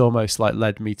 because it's almost like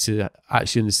led me to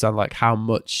actually understand like how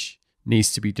much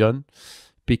needs to be done.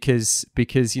 Because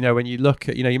when you look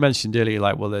at, you mentioned earlier,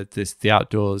 like, well, the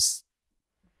outdoors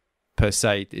per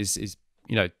se is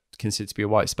considered to be a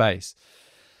white space.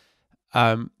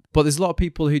 But there's a lot of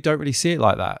people who don't really see it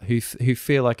like that, who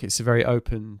feel like it's a very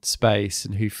open space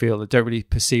and who feel they don't really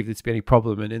perceive there to be any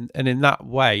problem. And in that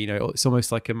way, it's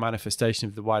almost like a manifestation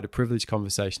of the wider privilege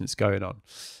conversation that's going on.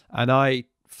 And I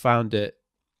found it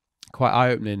quite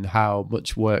eye-opening how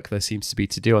much work there seems to be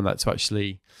to do on that, to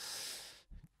actually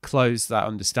close that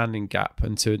understanding gap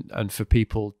and for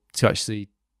people to actually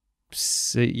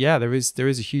see, there is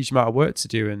a huge amount of work to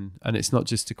do, and it's not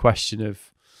just a question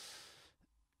of,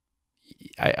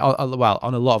 well,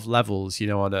 on a lot of levels,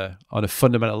 on a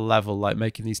fundamental level, like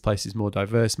making these places more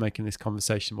diverse, making this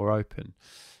conversation more open.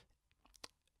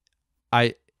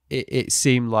 It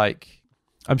seemed like,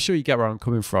 I'm sure you get where I'm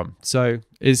coming from. So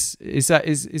is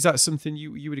that something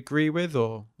you would agree with,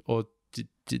 or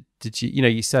did you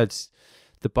you said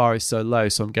the bar is so low,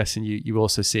 so I'm guessing you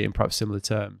also see it in perhaps similar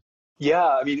terms. Yeah,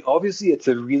 I mean, obviously, it's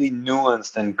a really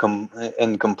nuanced and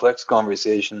complex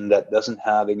conversation that doesn't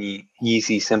have any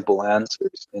easy, simple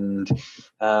answers. And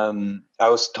I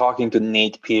was talking to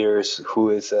Nate Pierce, who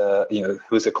is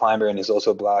who's a climber and is also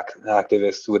a Black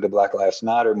activist with the Black Lives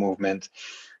Matter movement.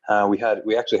 We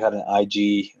actually had an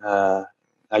IG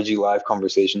live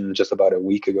conversation just about a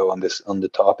week ago on the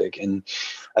topic, and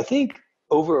I think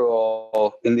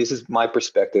overall, and this is my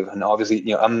perspective, and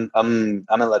obviously, I'm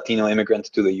a Latino immigrant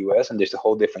to the U.S., and there's a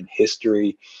whole different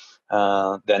history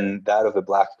than that of the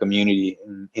Black community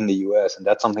in the U.S., and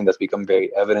that's something that's become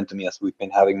very evident to me as we've been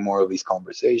having more of these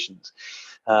conversations.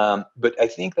 But I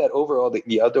think that overall,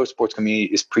 the outdoor sports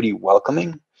community is pretty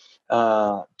welcoming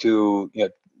to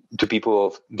people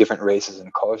of different races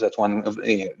and colors. That's one of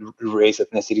race,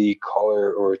 ethnicity,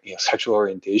 color, or sexual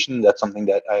orientation. That's something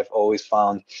that I've always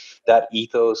found that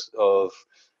ethos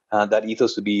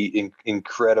to be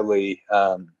incredibly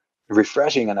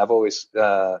refreshing, and I've always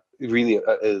really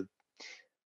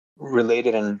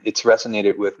related, and it's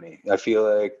resonated with me. I feel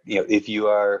like if you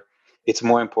are, it's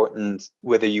more important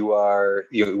whether you are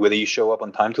whether you show up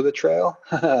on time to the trail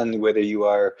and whether you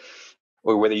are,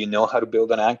 or whether you know how to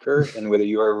build an anchor, and whether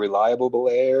you are a reliable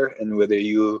belayer, and whether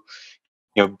you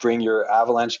bring your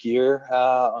avalanche gear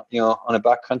on a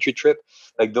backcountry trip.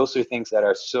 Like, those are things that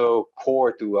are so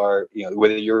core to our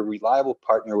whether you're a reliable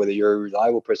partner, whether you're a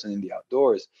reliable person in the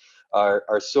outdoors,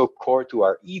 are so core to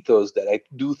our ethos that I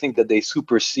do think that they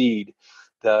supersede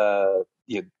the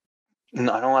I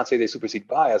don't want to say they supersede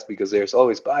bias, because there's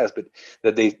always bias, but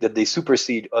that they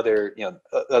supersede other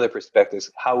other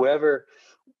perspectives. However,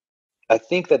 I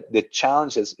think that the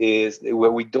challenge is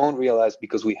where we don't realize,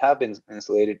 because we have been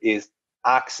insulated, is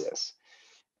access.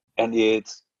 And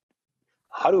it's,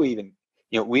 how do we even,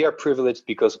 we are privileged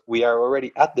because we are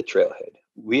already at the trailhead.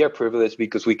 We are privileged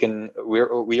because we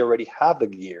already have the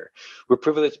gear. We're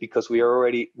privileged because we are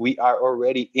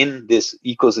already in this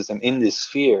ecosystem, in this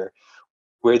sphere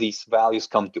where these values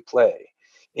come to play.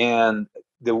 And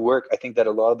the work, I think that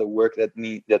a lot of the work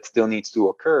that still needs to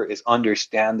occur is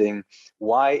understanding,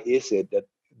 why is it that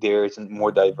there isn't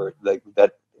more diverse, like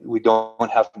that we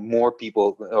don't have more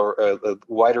people, or a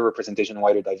wider representation,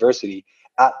 wider diversity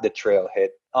at the trailhead,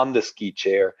 on the ski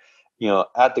chair,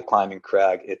 at the climbing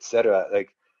crag, etc.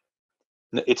 Like,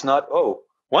 it's not, oh,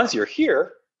 once you're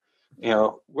here,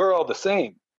 we're all the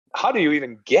same. How do you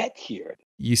even get here?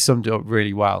 You summed it up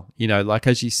really well. Like,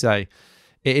 as you say,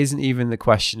 it isn't even the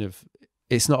question of,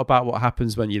 it's not about what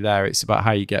happens when you're there, it's about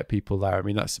how you get people there. I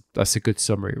mean, that's a good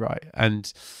summary, right?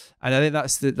 And I think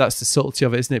that's the subtlety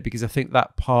of it, isn't it? Because I think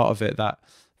that part of it, that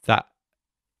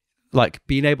like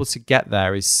being able to get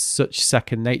there, is such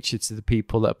second nature to the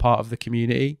people that are part of the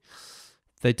community.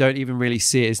 They don't even really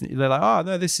see it. They're like, oh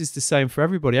no, this is the same for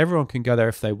everybody. Everyone can go there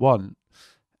if they want.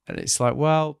 And it's like,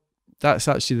 well, that's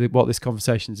actually what this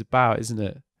conversation is about, isn't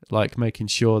it? Like, making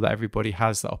sure that everybody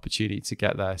has that opportunity to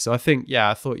get there. So I think,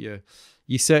 I thought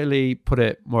you certainly put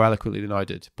it more eloquently than I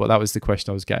did, but that was the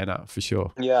question I was getting at, for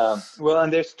sure. Yeah, well,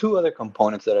 and there's two other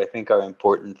components that I think are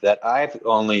important that I've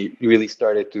only really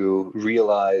started to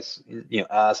realize,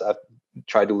 as I've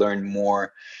tried to learn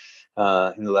more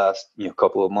in the last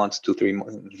couple of months, 3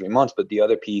 months. But the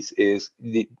other piece is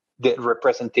the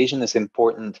representation is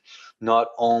important, not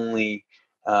only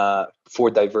for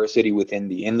diversity within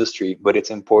the industry, but it's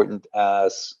important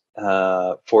as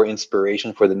for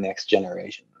inspiration for the next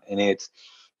generation. And it's,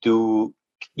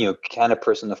 can a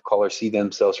person of color see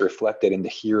themselves reflected in the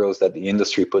heroes that the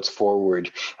industry puts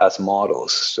forward as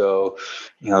models? So,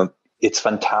 it's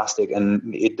fantastic,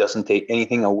 and it doesn't take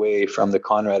anything away from the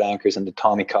Conrad Anchors and the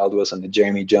Tommy Caldwells and the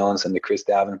Jeremy Jones and the Chris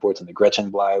Davenports and the Gretchen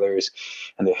Bleilers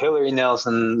and the Hillary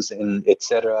Nelsons and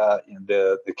etc.,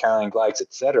 the Caroline Gleiks,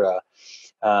 etc.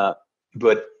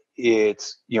 But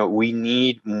it's, we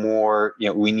need more.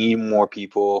 We need more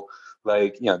people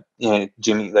like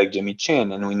Jimmy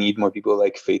Chin, and we need more people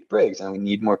like Faith Briggs, and we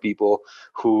need more people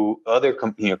who other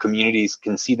communities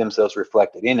can see themselves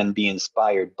reflected in and be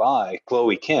inspired by.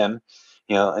 Chloe Kim,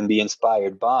 and be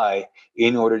inspired by,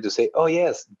 in order to say, oh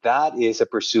yes, that is a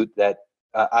pursuit that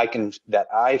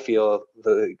I feel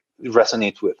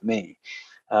resonates with me.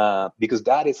 Because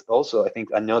that is also, I think,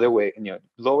 another way,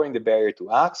 lowering the barrier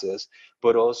to access,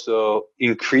 but also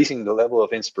increasing the level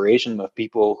of inspiration of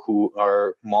people who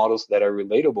are models that are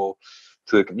relatable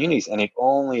to the communities. And it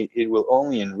will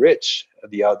only enrich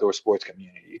the outdoor sports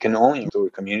community. It can only enrich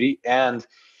the community. And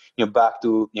back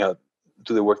to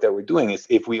to the work that we're doing, is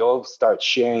if we all start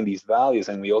sharing these values,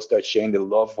 and we all start sharing the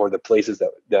love for the places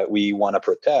that we want to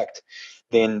protect,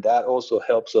 then that also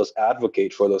helps us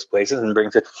advocate for those places and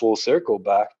brings it full circle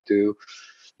back to,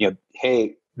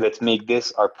 hey, let's make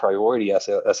this our priority as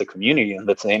a community, and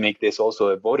let's make this also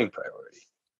a voting priority.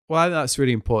 Well, that's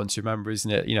really important to remember,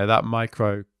 isn't it? That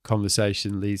micro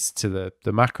conversation leads to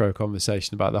the macro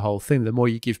conversation about the whole thing. The more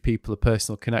you give people a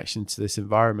personal connection to this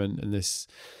environment and this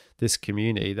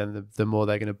community, then the more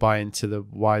they're going to buy into the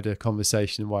wider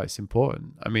conversation and why it's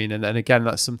important. I mean, and again,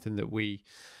 that's something that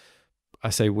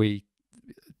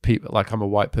people, like, I'm a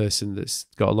white person that's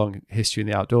got a long history in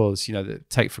the outdoors, that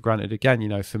take for granted.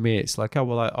 Again, for me, it's like, oh,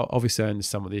 well, obviously I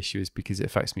understand what the issue is because it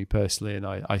affects me personally and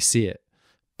I see it.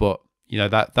 But,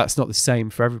 that's not the same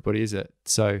for everybody, is it?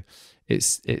 So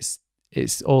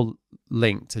it's all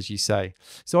linked, as you say.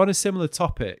 So on a similar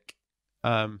topic,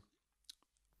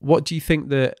 what do you think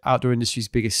the outdoor industry's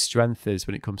biggest strength is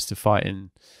when it comes to fighting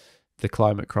the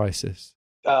climate crisis?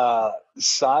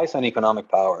 Size and economic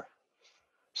power.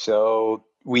 So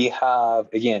we have,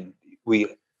 again, we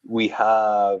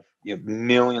have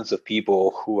millions of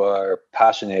people who are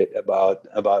passionate about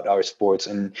our sports.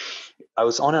 And I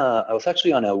was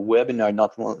actually on a webinar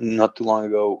not too long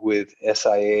ago with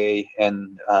SIA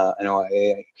and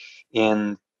NOIA,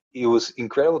 and it was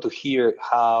incredible to hear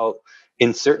how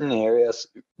in certain areas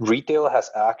retail has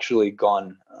actually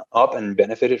gone up and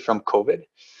benefited from COVID,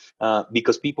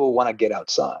 because people want to get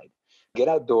outside, get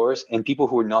outdoors, and people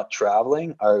who are not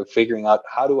traveling are figuring out,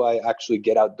 how do I actually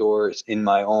get outdoors in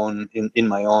my own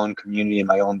community, in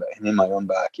my own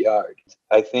backyard.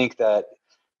 I think that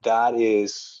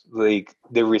is like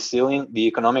the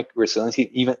economic resiliency,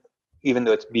 even even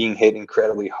though it's being hit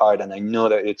incredibly hard, and I know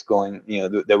that it's going,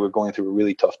 that we're going through a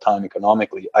really tough time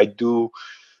economically, I do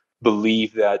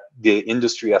believe that the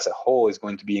industry as a whole is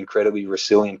going to be incredibly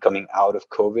resilient coming out of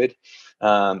COVID,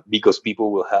 because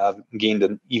people will have gained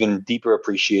an even deeper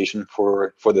appreciation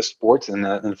for the sports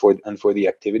and for the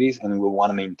activities, and will want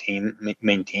to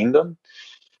maintain them.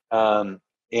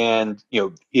 And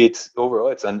it's overall,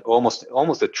 it's an almost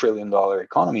 $1 trillion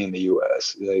economy in the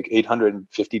U.S., like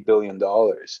 $850 billion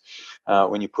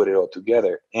when you put it all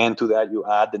together. And to that, you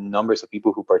add the numbers of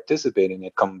people who participate in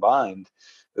it combined.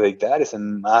 Like that is a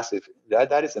massive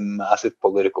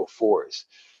political force.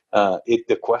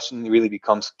 The question really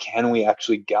becomes: can we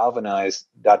actually galvanize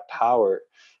that power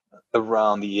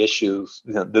around the issues,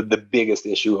 the biggest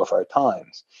issue of our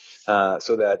times,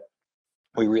 so that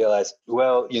we realized,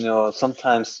 well,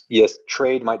 sometimes, yes,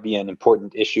 trade might be an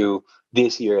important issue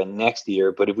this year and next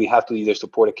year, but if we have to either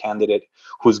support a candidate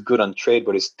who's good on trade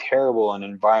but is terrible on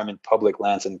environment, public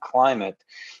lands, and climate,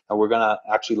 and we're going to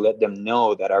actually let them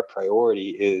know that our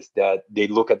priority is that they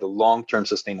look at the long-term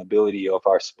sustainability of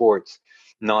our sports,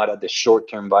 not at the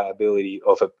short-term viability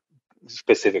of a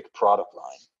specific product line.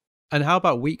 And how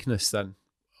about weakness then?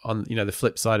 On the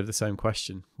flip side of the same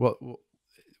question,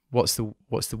 what's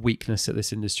the weakness that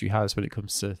this industry has when it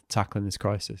comes to tackling this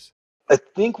crisis? I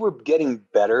think we're getting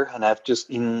better, and I've just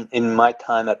in my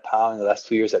time at POW, in the last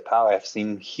 2 years at POW, I've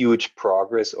seen huge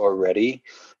progress already.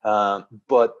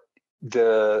 But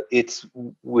we're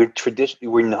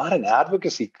not an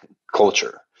advocacy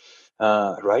culture,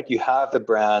 right? You have the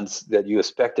brands that you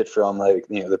expected from, like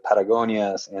the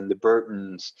Patagonias and the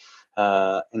Burtons,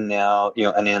 and now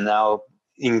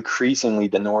increasingly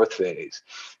the North Face.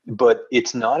 But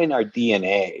it's not in our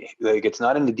DNA. Like, it's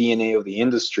not in the DNA of the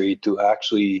industry to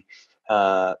actually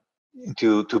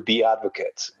to be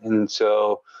advocates. And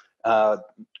so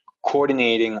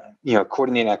coordinating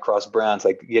across brands,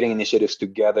 like getting initiatives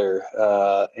together,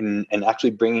 and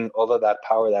actually bringing all of that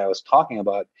power that I was talking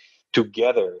about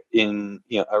together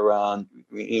around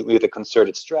with the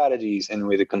concerted strategies and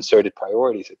with the concerted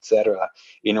priorities, etc.,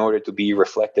 in order to be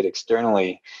reflected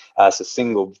externally as a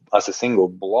single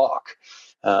block.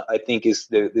 I think is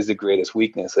the greatest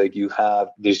weakness. Like,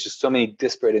 there's just so many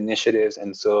disparate initiatives,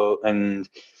 and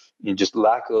just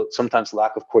sometimes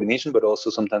lack of coordination, but also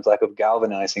sometimes lack of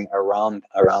galvanizing around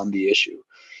the issue.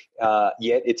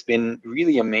 Yet it's been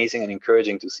really amazing and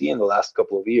encouraging to see in the last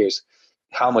couple of years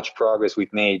how much progress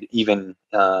we've made, even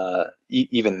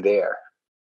there.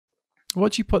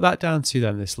 What do you put that down to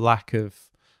then? This lack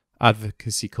of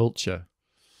advocacy culture?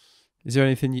 Is there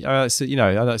anything? That's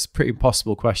a pretty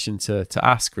impossible question to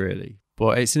ask, really,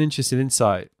 but it's an interesting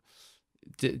insight.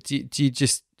 Do you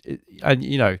just,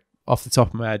 and off the top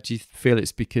of my head, do you feel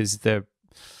it's because they're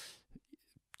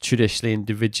traditionally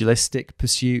individualistic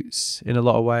pursuits in a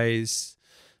lot of ways?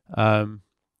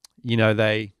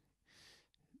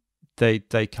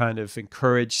 They kind of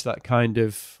encourage that kind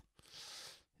of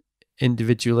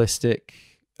individualistic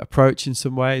approach in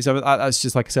some ways. I mean, that's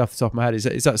just, like I say, off the top of my head.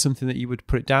 Is that something that you would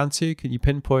put it down to? Can you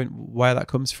pinpoint where that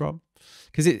comes from?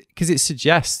 Because it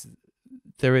suggests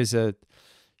there is a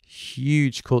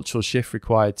huge cultural shift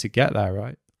required to get there,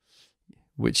 right?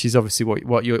 Which is obviously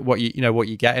what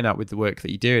you're getting at with the work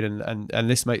that you're doing, and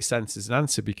this makes sense as an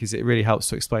answer because it really helps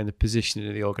to explain the positioning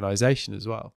of the organization as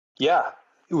well. Yeah,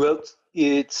 well,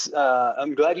 it's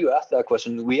I'm glad you asked that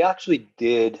question. We actually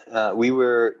did. We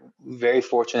were very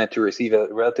fortunate to receive a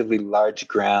relatively large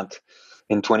grant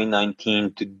in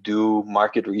 2019 to do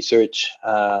market research,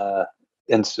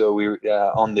 and so we were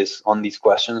on these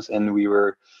questions, and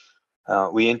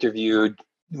we interviewed.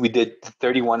 We did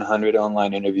 3,100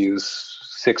 online interviews,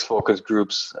 6 focus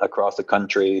groups across the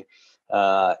country,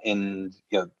 and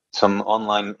some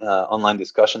online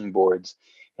discussion boards,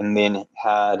 and then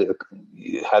had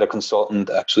a consultant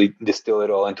actually distill it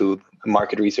all into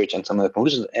market research and some of the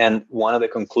conclusions. And one of the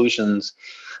conclusions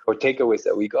or takeaways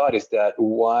that we got is that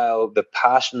while the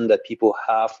passion that people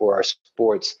have for our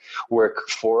sports work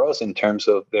for us in terms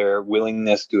of their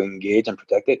willingness to engage and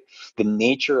protect it, the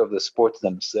nature of the sports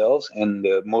themselves and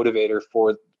the motivator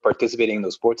for participating in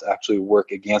those sports actually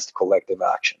work against collective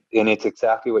action. And it's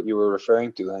exactly what you were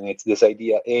referring to. And it's this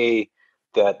idea,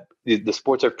 that the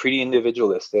sports are pretty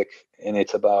individualistic, and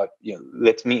it's about,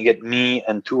 let's get me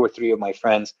and 2 or 3 of my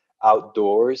friends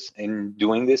outdoors and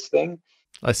doing this thing.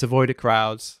 Let's avoid the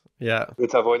crowds. Yeah,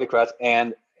 let's avoid the crowds,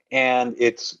 and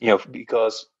it's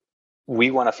because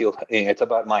we want to feel. It's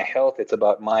about my health. It's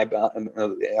about my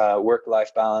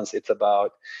work-life balance. It's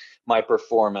about my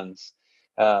performance.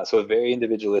 So a very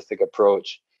individualistic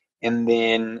approach, and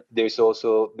then there's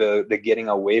also the getting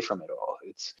away from it all.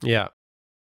 It's yeah.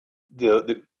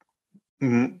 The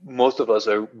most of us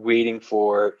are waiting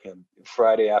for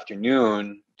Friday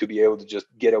afternoon to be able to just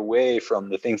get away from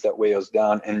the things that weigh us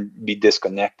down and be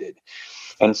disconnected.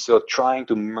 And so trying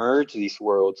to merge these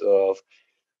worlds of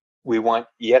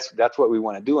yes, that's what we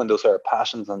want to do, and those are our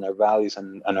passions and our values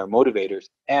and our motivators.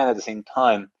 And at the same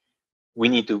time, we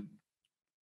need to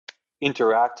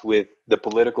interact with the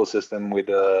political system, with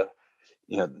the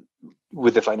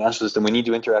with the financial system. We need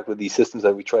to interact with these systems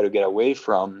that we try to get away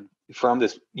from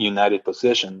this united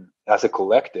position as a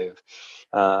collective.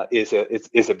 Is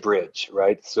a bridge,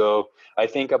 right? So I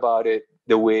think about it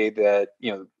the way that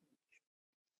the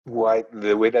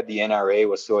NRA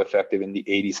was so effective in the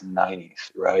 80s and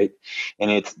 90s, right?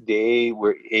 And they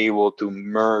were able to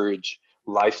merge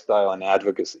lifestyle and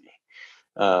advocacy,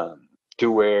 to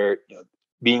where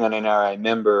being an NRA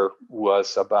member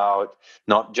was about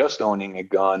not just owning a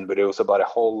gun, but it was about a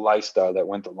whole lifestyle that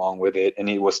went along with it, and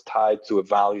it was tied to a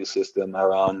value system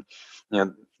around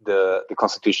the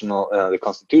Constitution,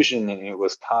 and it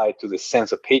was tied to the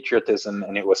sense of patriotism,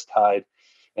 and it was tied,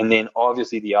 and then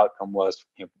obviously the outcome was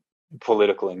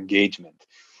political engagement.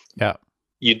 Yeah.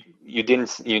 You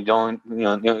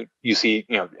see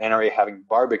NRA having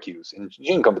barbecues and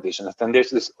gin competitions, and there's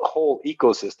this whole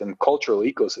ecosystem, cultural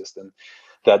ecosystem,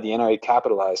 that the NRA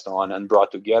capitalized on and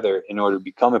brought together in order to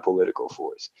become a political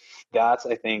force. That's,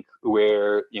 I think,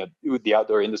 where the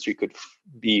outdoor industry could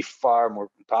be far more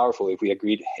powerful if we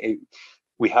agreed, hey,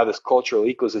 we have this cultural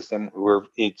ecosystem where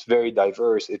it's very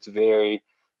diverse, it's very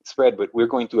spread, but we're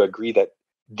going to agree that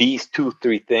these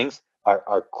 2-3 things are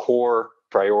our core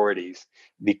priorities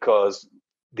because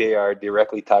they are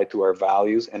directly tied to our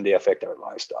values and they affect our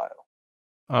lifestyle.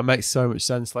 It makes so much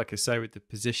sense, like I say, with the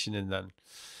positioning then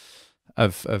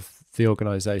of the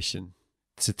organization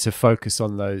to focus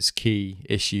on those key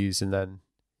issues and then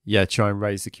try and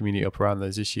raise the community up around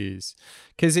those issues.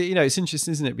 Because it's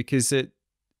interesting, isn't it? Because if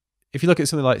you look at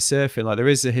something like surfing, like there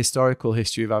is a historical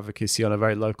history of advocacy on a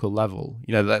very local level.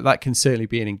 That can certainly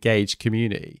be an engaged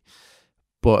community,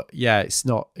 but it's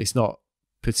not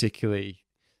particularly.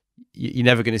 You're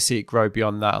never going to see it grow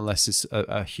beyond that unless it's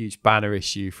a huge banner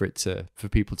issue for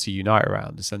people to unite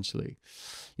around. Essentially,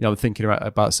 I'm thinking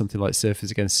about something like Surfers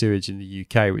Against Sewage in the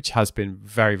UK, which has been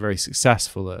very, very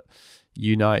successful at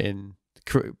uniting,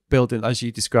 building, as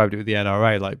you described it with the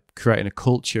NRA, like creating a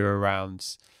culture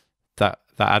around that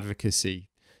advocacy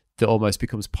that almost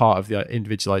becomes part of the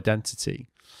individual identity,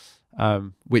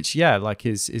 which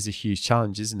is a huge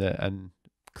challenge, isn't it? And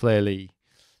clearly,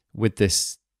 with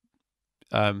this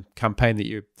campaign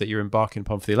that you're embarking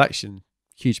upon for the election,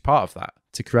 huge part of that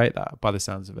to create that, by the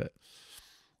sounds of it.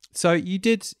 So you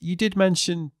did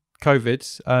mention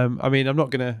COVID. I mean, I'm not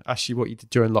going to ask you what you did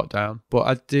during lockdown, but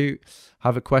I do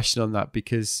have a question on that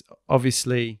because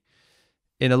obviously,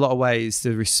 in a lot of ways,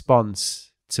 the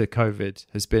response to COVID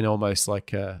has been almost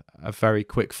like a very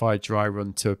quick fire dry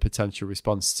run to a potential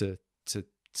response to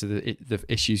the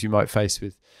issues we might face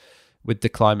with the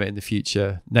climate in the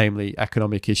future, namely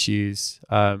economic issues,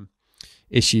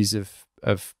 issues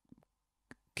of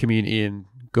community and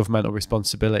governmental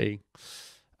responsibility.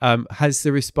 Has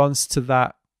the response to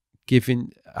that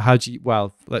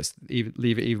let's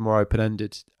leave it even more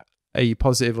open-ended. Are you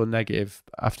positive or negative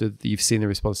after you've seen the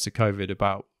response to COVID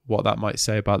about what that might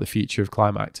say about the future of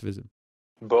climate activism?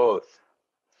 Both.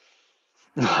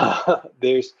 I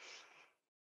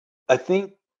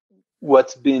think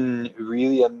what's been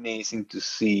really amazing to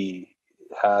see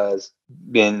has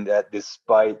been that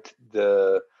despite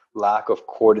the lack of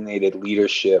coordinated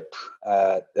leadership,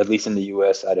 at least in the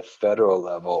US at a federal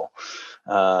level,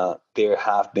 there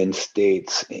have been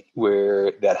states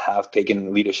that have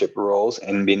taken leadership roles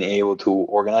and been able to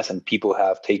organize, and people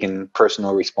have taken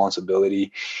personal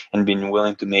responsibility and been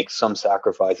willing to make some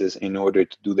sacrifices in order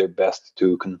to do their best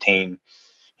to contain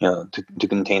to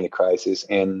contain the crisis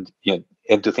and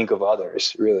to think of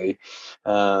others, really,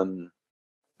 and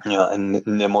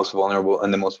the most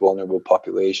vulnerable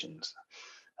populations.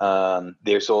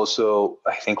 There's also,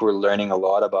 I think we're learning a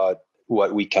lot about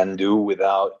what we can do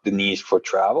without the need for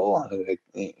travel,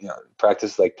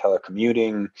 practice like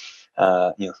telecommuting,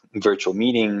 virtual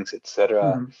meetings, etc.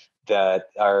 Mm-hmm. That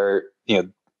are,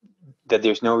 that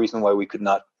there's no reason why we could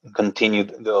not continue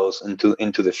those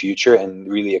into the future and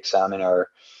really examine our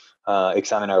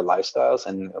lifestyles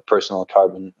and personal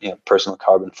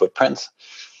carbon footprints.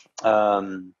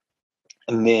 And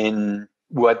then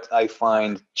what I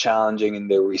find challenging in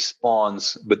their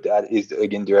response, but that is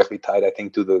again directly tied, I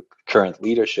think, to the current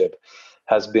leadership,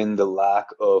 has been the lack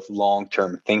of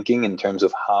long-term thinking in terms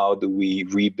of how do we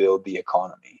rebuild the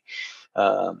economy.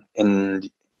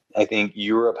 And I think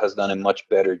Europe has done a much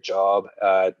better job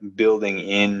at building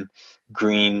in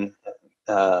green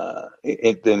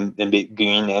the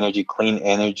green energy, clean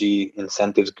energy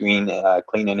incentives, clean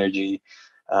energy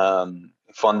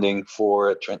funding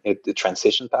for the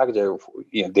transition package.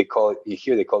 They call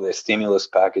it a stimulus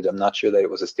package. I'm not sure that it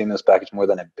was a stimulus package more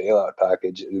than a bailout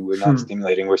package. We're not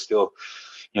stimulating. We're still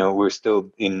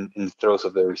in the throes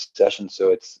of the recession.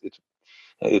 So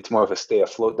it's more of a stay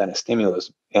afloat than a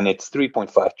stimulus, and it's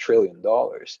 $3.5 trillion,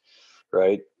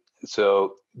 right?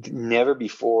 So never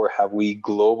before have we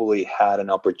globally had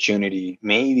an opportunity.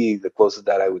 Maybe the closest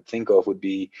that I would think of would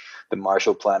be the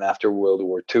Marshall Plan after World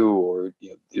War II, or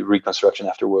the Reconstruction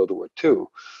after World War II,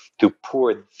 to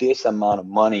pour this amount of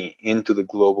money into the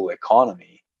global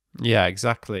economy. Yeah,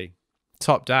 exactly.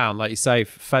 Top down, like you say,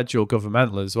 federal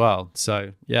governmental as well.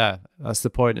 So yeah, that's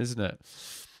the point, isn't it?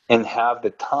 And have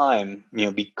the time,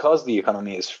 because the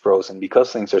economy is frozen,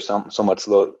 because things are so much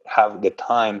slow, have the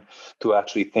time to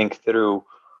actually think through,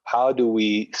 how do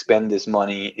we spend this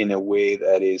money in a way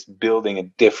that is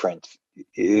building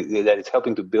that is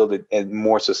helping to build a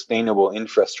more sustainable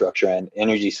infrastructure and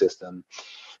energy system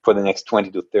for the next 20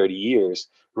 to 30 years,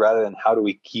 rather than how do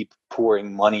we keep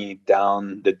pouring money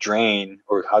down the drain,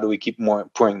 or how do we keep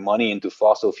pouring money into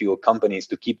fossil fuel companies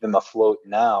to keep them afloat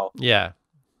now. Yeah.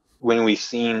 When we've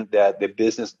seen that the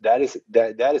business that is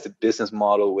a business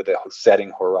model with a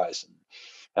setting horizon.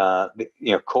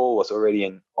 Coal was already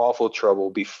in awful trouble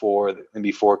before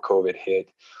COVID hit.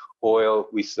 Oil,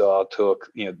 we saw, took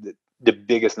the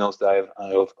biggest nosedive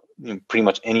out of pretty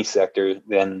much any sector.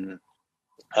 Then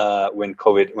when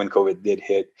COVID did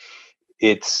hit,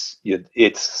 it's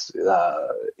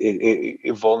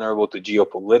vulnerable to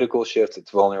geopolitical shifts.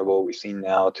 It's vulnerable, we've seen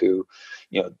now, to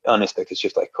unexpected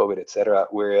shifts like COVID, etc.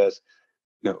 Whereas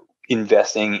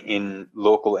investing in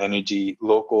local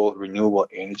renewable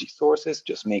energy sources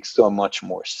just makes so much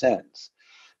more sense.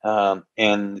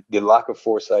 And the lack of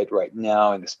foresight right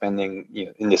now in the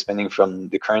spending from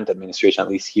the current administration, at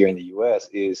least here in the U.S.,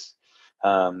 is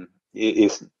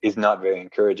not very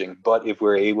encouraging. But if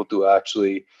we're able to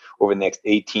actually, over the next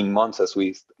 18 months, as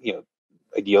we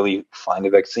ideally find a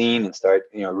vaccine and start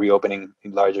reopening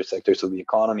larger sectors of the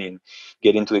economy and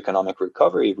get into economic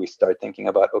recovery, if we start thinking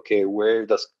about, okay, where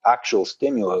does actual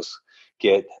stimulus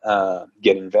get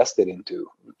invested into?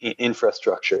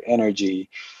 Infrastructure, energy,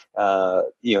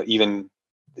 even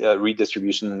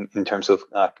redistribution in terms of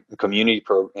community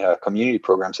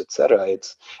programs, etc.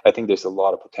 I think there's a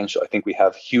lot of potential. I think we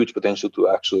have huge potential to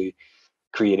actually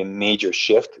create a major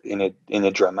shift in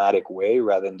a dramatic way,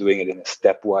 rather than doing it in a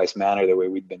stepwise manner, the way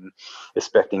we've been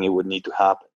expecting it would need to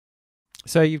happen.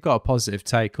 So you've got a positive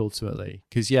take ultimately,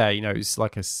 because it's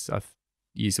like I've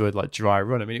used the word like dry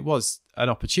run. I mean, it was an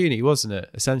opportunity, wasn't it?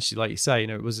 Essentially, like you say,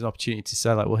 it was an opportunity to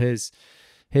say, like, well, here's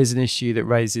an issue that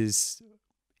raises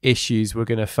issues we're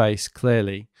going to face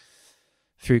clearly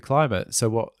through climate.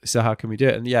 So how can we do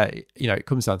it? And it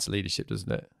comes down to leadership,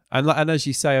 doesn't it? And as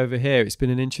you say over here, it's been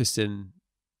an interesting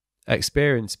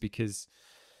experience because,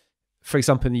 for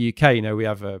example, in the UK, we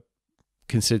have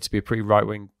considered to be a pretty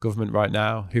right-wing government right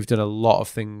now who've done a lot of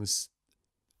things,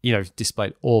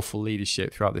 displayed awful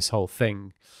leadership throughout this whole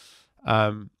thing.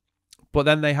 But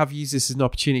then they have used this as an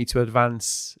opportunity to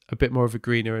advance a bit more of a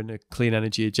greener and a clean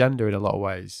energy agenda in a lot of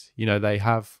ways. They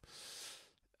have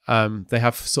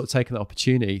sort of taken that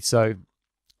opportunity. So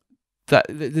that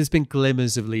there's been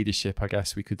glimmers of leadership, I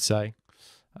guess we could say.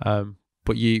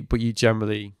 But you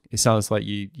generally, it sounds like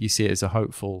you see it as a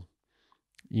hopeful,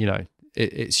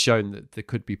 it's shown that there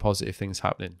could be positive things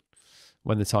happening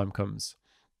when the time comes.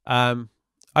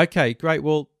 Okay, great.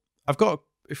 Well,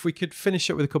 if we could finish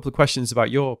up with a couple of questions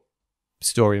about your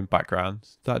story and background,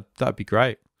 that'd be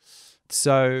great.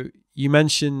 So you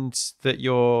mentioned that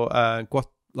your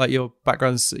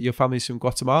family's from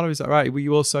Guatemala, is that right? Were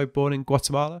you also born in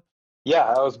Guatemala? Yeah,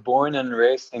 I was born and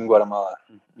raised in Guatemala.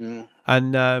 Mm-hmm.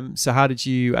 And so how did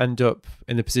you end up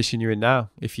in the position you're in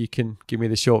now, if you can give me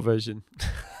the short version?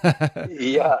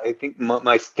 Yeah, I think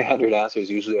my standard answer is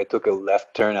usually I took a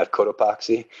left turn at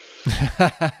Cotopaxi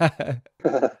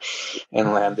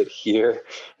and landed here.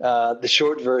 The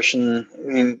short version,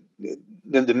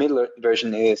 the middle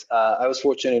version is I was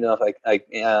fortunate enough.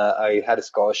 I had a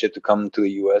scholarship to come to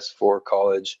the U.S. for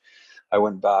college. I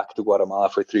went back to Guatemala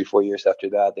for 3-4 years after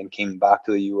that, then came back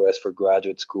to the U.S. for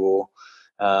graduate school.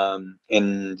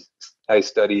 And I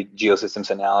studied geosystems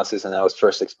analysis, and I was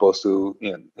first exposed to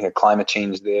climate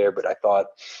change there. But I thought,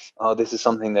 oh, this is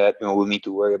something that we'll need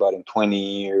to worry about in 20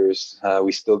 years.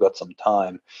 We still got some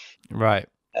time. Right.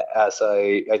 As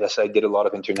I did a lot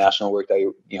of international work. I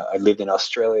lived in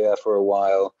Australia for a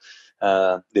while.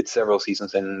 Did several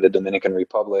seasons in the Dominican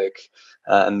Republic,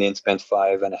 and then spent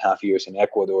 5.5 years in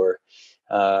Ecuador.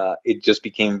 it just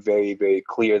became very, very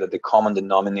clear that the common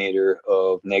denominator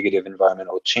of negative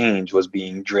environmental change was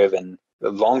being driven,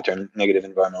 long-term negative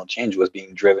environmental change was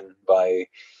being driven by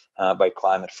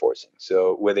climate forcing.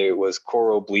 So whether it was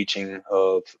coral bleaching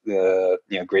of the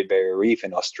Great Barrier Reef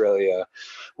in Australia,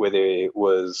 whether it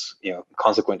was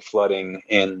consequent flooding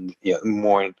and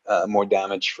more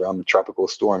damage from tropical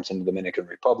storms in the Dominican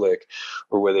Republic,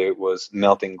 or whether it was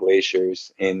melting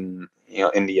glaciers in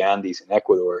the Andes in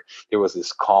Ecuador, there was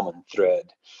this common thread.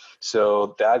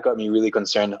 So that got me really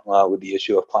concerned with the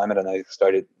issue of climate, and I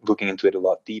started looking into it a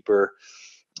lot deeper.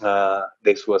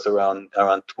 This was around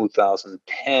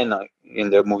 2010. I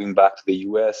ended up moving back to the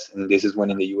U.S., and this is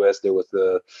when in the U.S. there was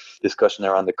the discussion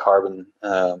around the carbon,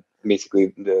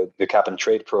 basically the cap and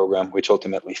trade program, which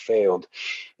ultimately failed.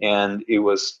 And it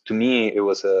was, to me, it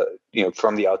was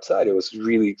from the outside, it was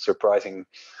really surprising.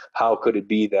 How could it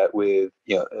be that with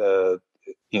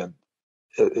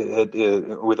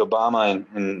with Obama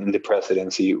in the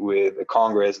presidency, with a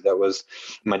Congress that was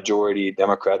majority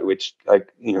Democrat, which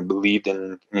believed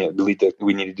that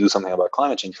we need to do something about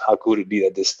climate change, how could it be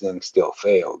that this thing still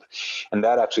failed? And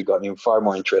that actually got me far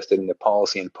more interested in the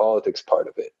policy and politics part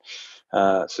of it.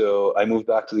 So I moved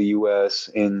back to the U.S.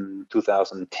 in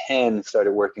 2010,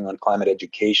 started working on climate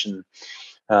education,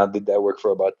 did that work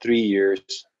for about 3 years,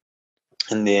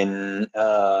 and then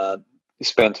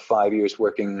spent 5 years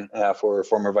working for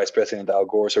former Vice President Al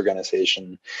Gore's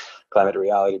organization, Climate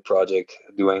Reality Project,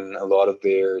 doing a lot of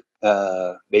their,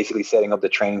 basically setting up the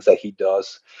trainings that he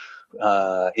does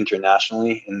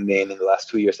internationally. And then in the last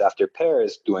 2 years after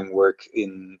Paris, doing work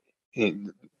in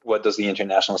what does the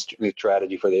international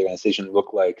strategy for the organization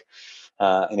look like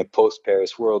in a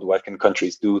post-Paris world? What can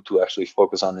countries do to actually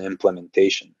focus on the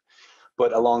implementation?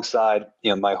 But alongside,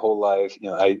 my whole life,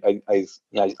 I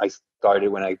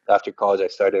started after college. I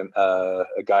started a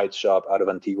guide shop out of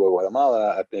Antigua,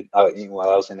 Guatemala. While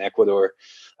I was in Ecuador,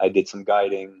 I did some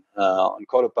guiding on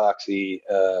Cotopaxi.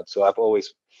 So I've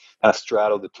always kind of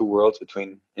straddled the two worlds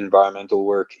between environmental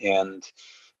work and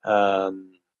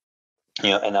an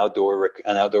outdoor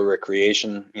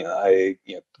recreation. I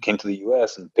came to the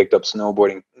U.S. and picked up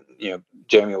snowboarding.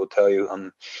 Jeremy will tell you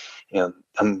I'm a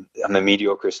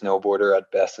mediocre snowboarder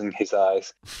at best in his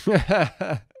eyes.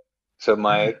 So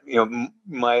my MO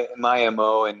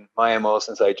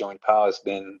since I joined POW has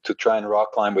been to try and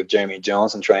rock climb with Jeremy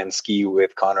Jones and try and ski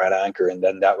with Conrad Anker, and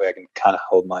then that way I can kind of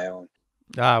hold my own.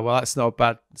 Well, it's not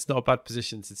a bad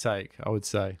position to take, I would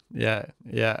say. Yeah.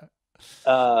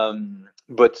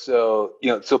 But so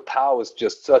POW was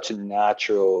just such a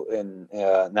natural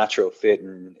fit,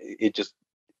 and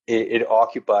it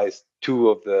occupies two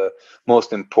of the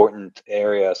most important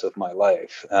areas of my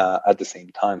life at the same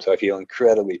time. So I feel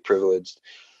incredibly privileged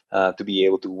to be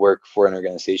able to work for an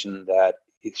organization that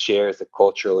it shares the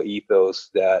cultural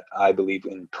ethos that I believe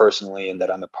in personally and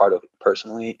that I'm a part of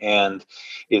personally, and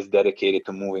is dedicated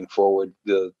to moving forward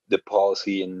the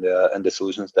policy and the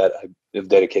solutions that I've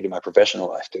dedicated my professional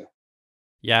life to.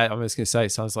 Yeah, I was going to say,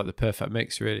 it sounds like the perfect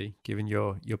mix, really, given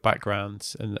your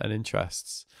background and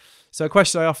interests. So a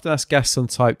question I often ask guests on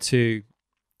Type 2,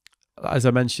 as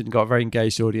I mentioned, got a very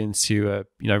engaged audience who are,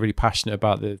 really passionate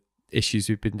about the issues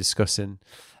we've been discussing.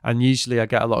 And usually I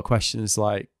get a lot of questions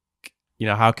like,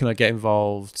 how can I get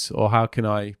involved, or how can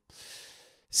I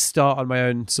start on my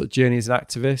own sort of journey as an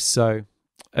activist? So,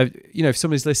 if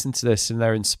somebody's listened to this and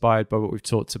they're inspired by what we've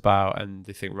talked about and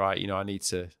they think, right, I need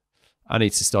to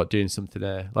start doing something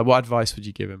there. Like, what advice would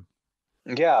you give them?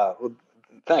 Yeah, well,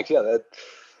 thanks. Yeah,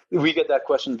 we get that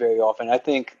question very often. I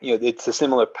think it's a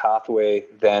similar pathway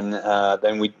than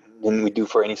we do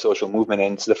for any social movement,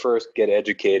 and it's the first: get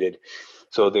educated.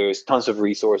 So there's tons of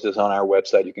resources on our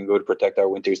website. You can go to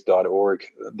ProtectOurWinters.org,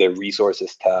 the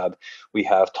resources tab. We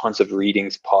have tons of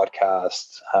readings,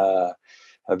 podcasts,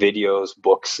 videos,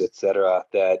 books, etc.,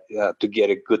 that to get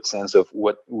a good sense of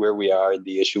where we are in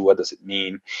the issue, what does it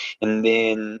mean, and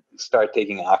then start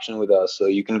taking action with us. So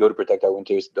you can go to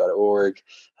ProtectOurWinters.org,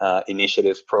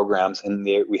 initiatives, programs, and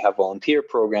there we have volunteer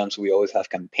programs. We always have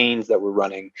campaigns that we're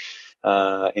running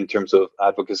in terms of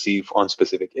advocacy on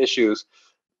specific issues.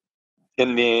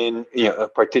 And then,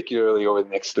 particularly over the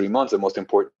next 3 months, the most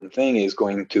important thing is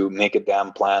going to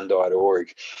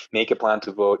makeadamplan.org. Make a plan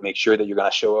to vote. Make sure that you're going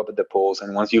to show up at the polls.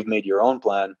 And once you've made your own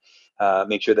plan,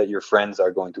 make sure that your friends are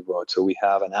going to vote. So we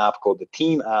have an app called the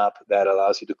Team app that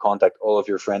allows you to contact all of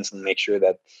your friends and make sure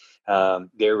that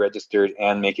they're registered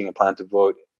and making a plan to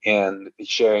vote and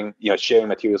sharing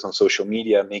materials on social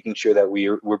media, making sure that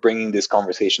we're bringing this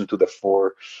conversation to the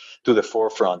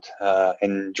forefront,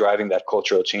 and driving that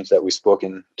cultural change that we've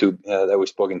spoken to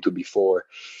before.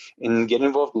 And get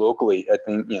involved locally. I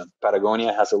think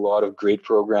Patagonia has a lot of great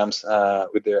programs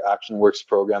with their Action Works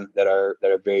program that are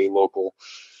very local,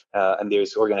 and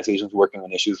there's organizations working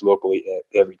on issues locally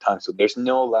every time. So there's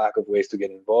no lack of ways to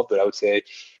get involved. But I would say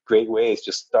great ways.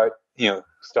 Just start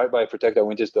by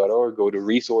protectourwinters.org. Go to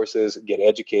resources, get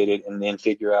educated, and then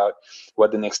figure out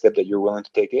what the next step that you're willing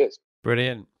to take is.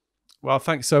 Brilliant. Well,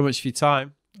 thanks so much for your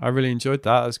time. I really enjoyed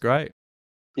that. That was great.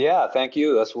 Yeah, thank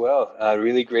you as well.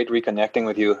 Really great reconnecting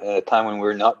with you at a time when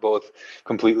we're not both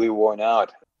completely worn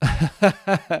out.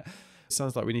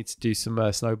 Sounds like we need to do some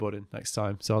snowboarding next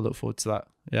time. So I look forward to that.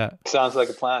 Yeah. Sounds like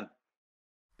a plan.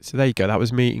 So there you go. That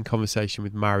was me in conversation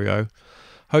with Mario.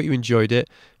 Hope you enjoyed it.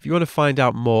 If you want to find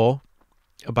out more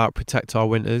about Protect Our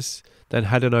Winters, then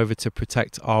head on over to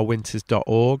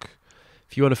ProtectOurWinters.org.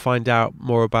 If you want to find out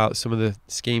more about some of the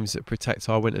schemes that Protect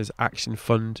Our Winters Action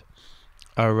Fund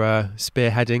are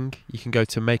spearheading, you can go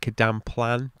to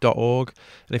makeadamplan.org.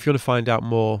 And if you want to find out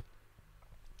more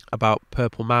about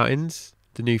Purple Mountains,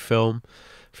 the new film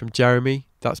from Jeremy,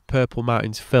 that's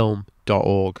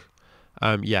purplemountains.film.org.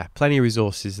 Plenty of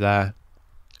resources there,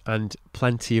 and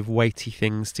plenty of weighty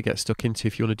things to get stuck into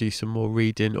if you want to do some more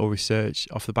reading or research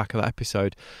off the back of that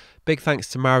episode. Big thanks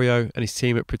to Mario and his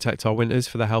team at Protect Our Winters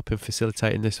for their help in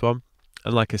facilitating this one.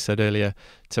 And like I said earlier,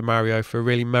 to Mario for a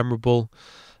really memorable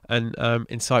and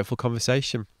insightful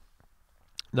conversation.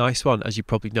 Nice one. As you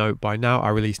probably know by now, I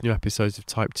release new episodes of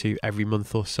Type 2 every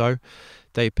month or so.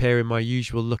 They appear in my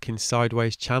usual Looking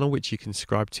Sideways channel, which you can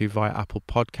subscribe to via Apple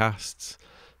Podcasts,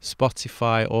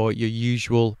 Spotify, or your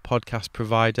usual podcast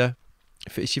provider.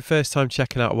 If it's your first time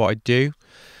checking out what I do,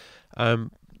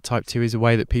 Type 2 is a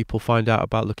way that people find out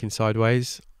about Looking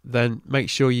Sideways. Then make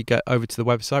sure you get over to the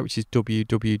website, which is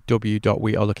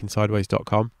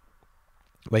www.wearelooking.sideways.com,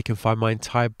 where you can find my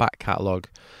entire back catalogue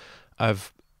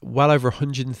of well over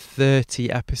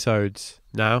 130 episodes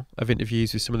now of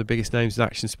interviews with some of the biggest names in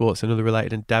action sports and other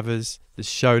related endeavours. There's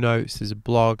show notes, there's a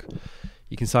blog,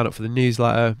 you can sign up for the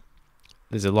newsletter.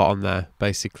 There's a lot on there,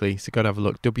 basically. So go and have a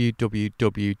look,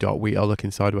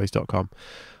 www.wearelooking.sideways.com.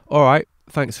 All right,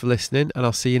 thanks for listening, and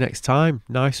I'll see you next time.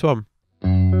 Nice one.